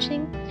Stewart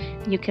Coaching.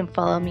 You can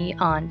follow me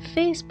on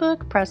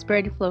Facebook,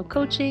 Prosperity Flow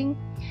Coaching.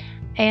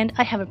 And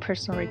I have a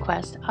personal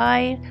request.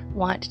 I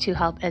want to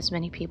help as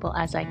many people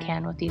as I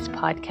can with these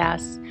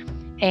podcasts.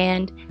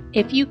 And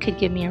if you could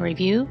give me a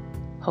review,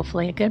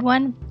 hopefully a good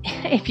one,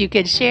 if you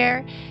could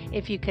share,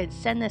 if you could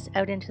send this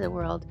out into the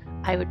world,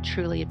 I would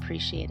truly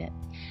appreciate it.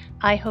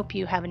 I hope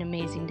you have an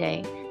amazing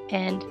day,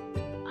 and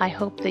I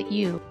hope that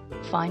you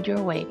find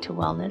your way to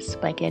wellness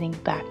by getting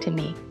back to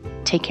me.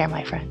 Take care,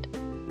 my friend.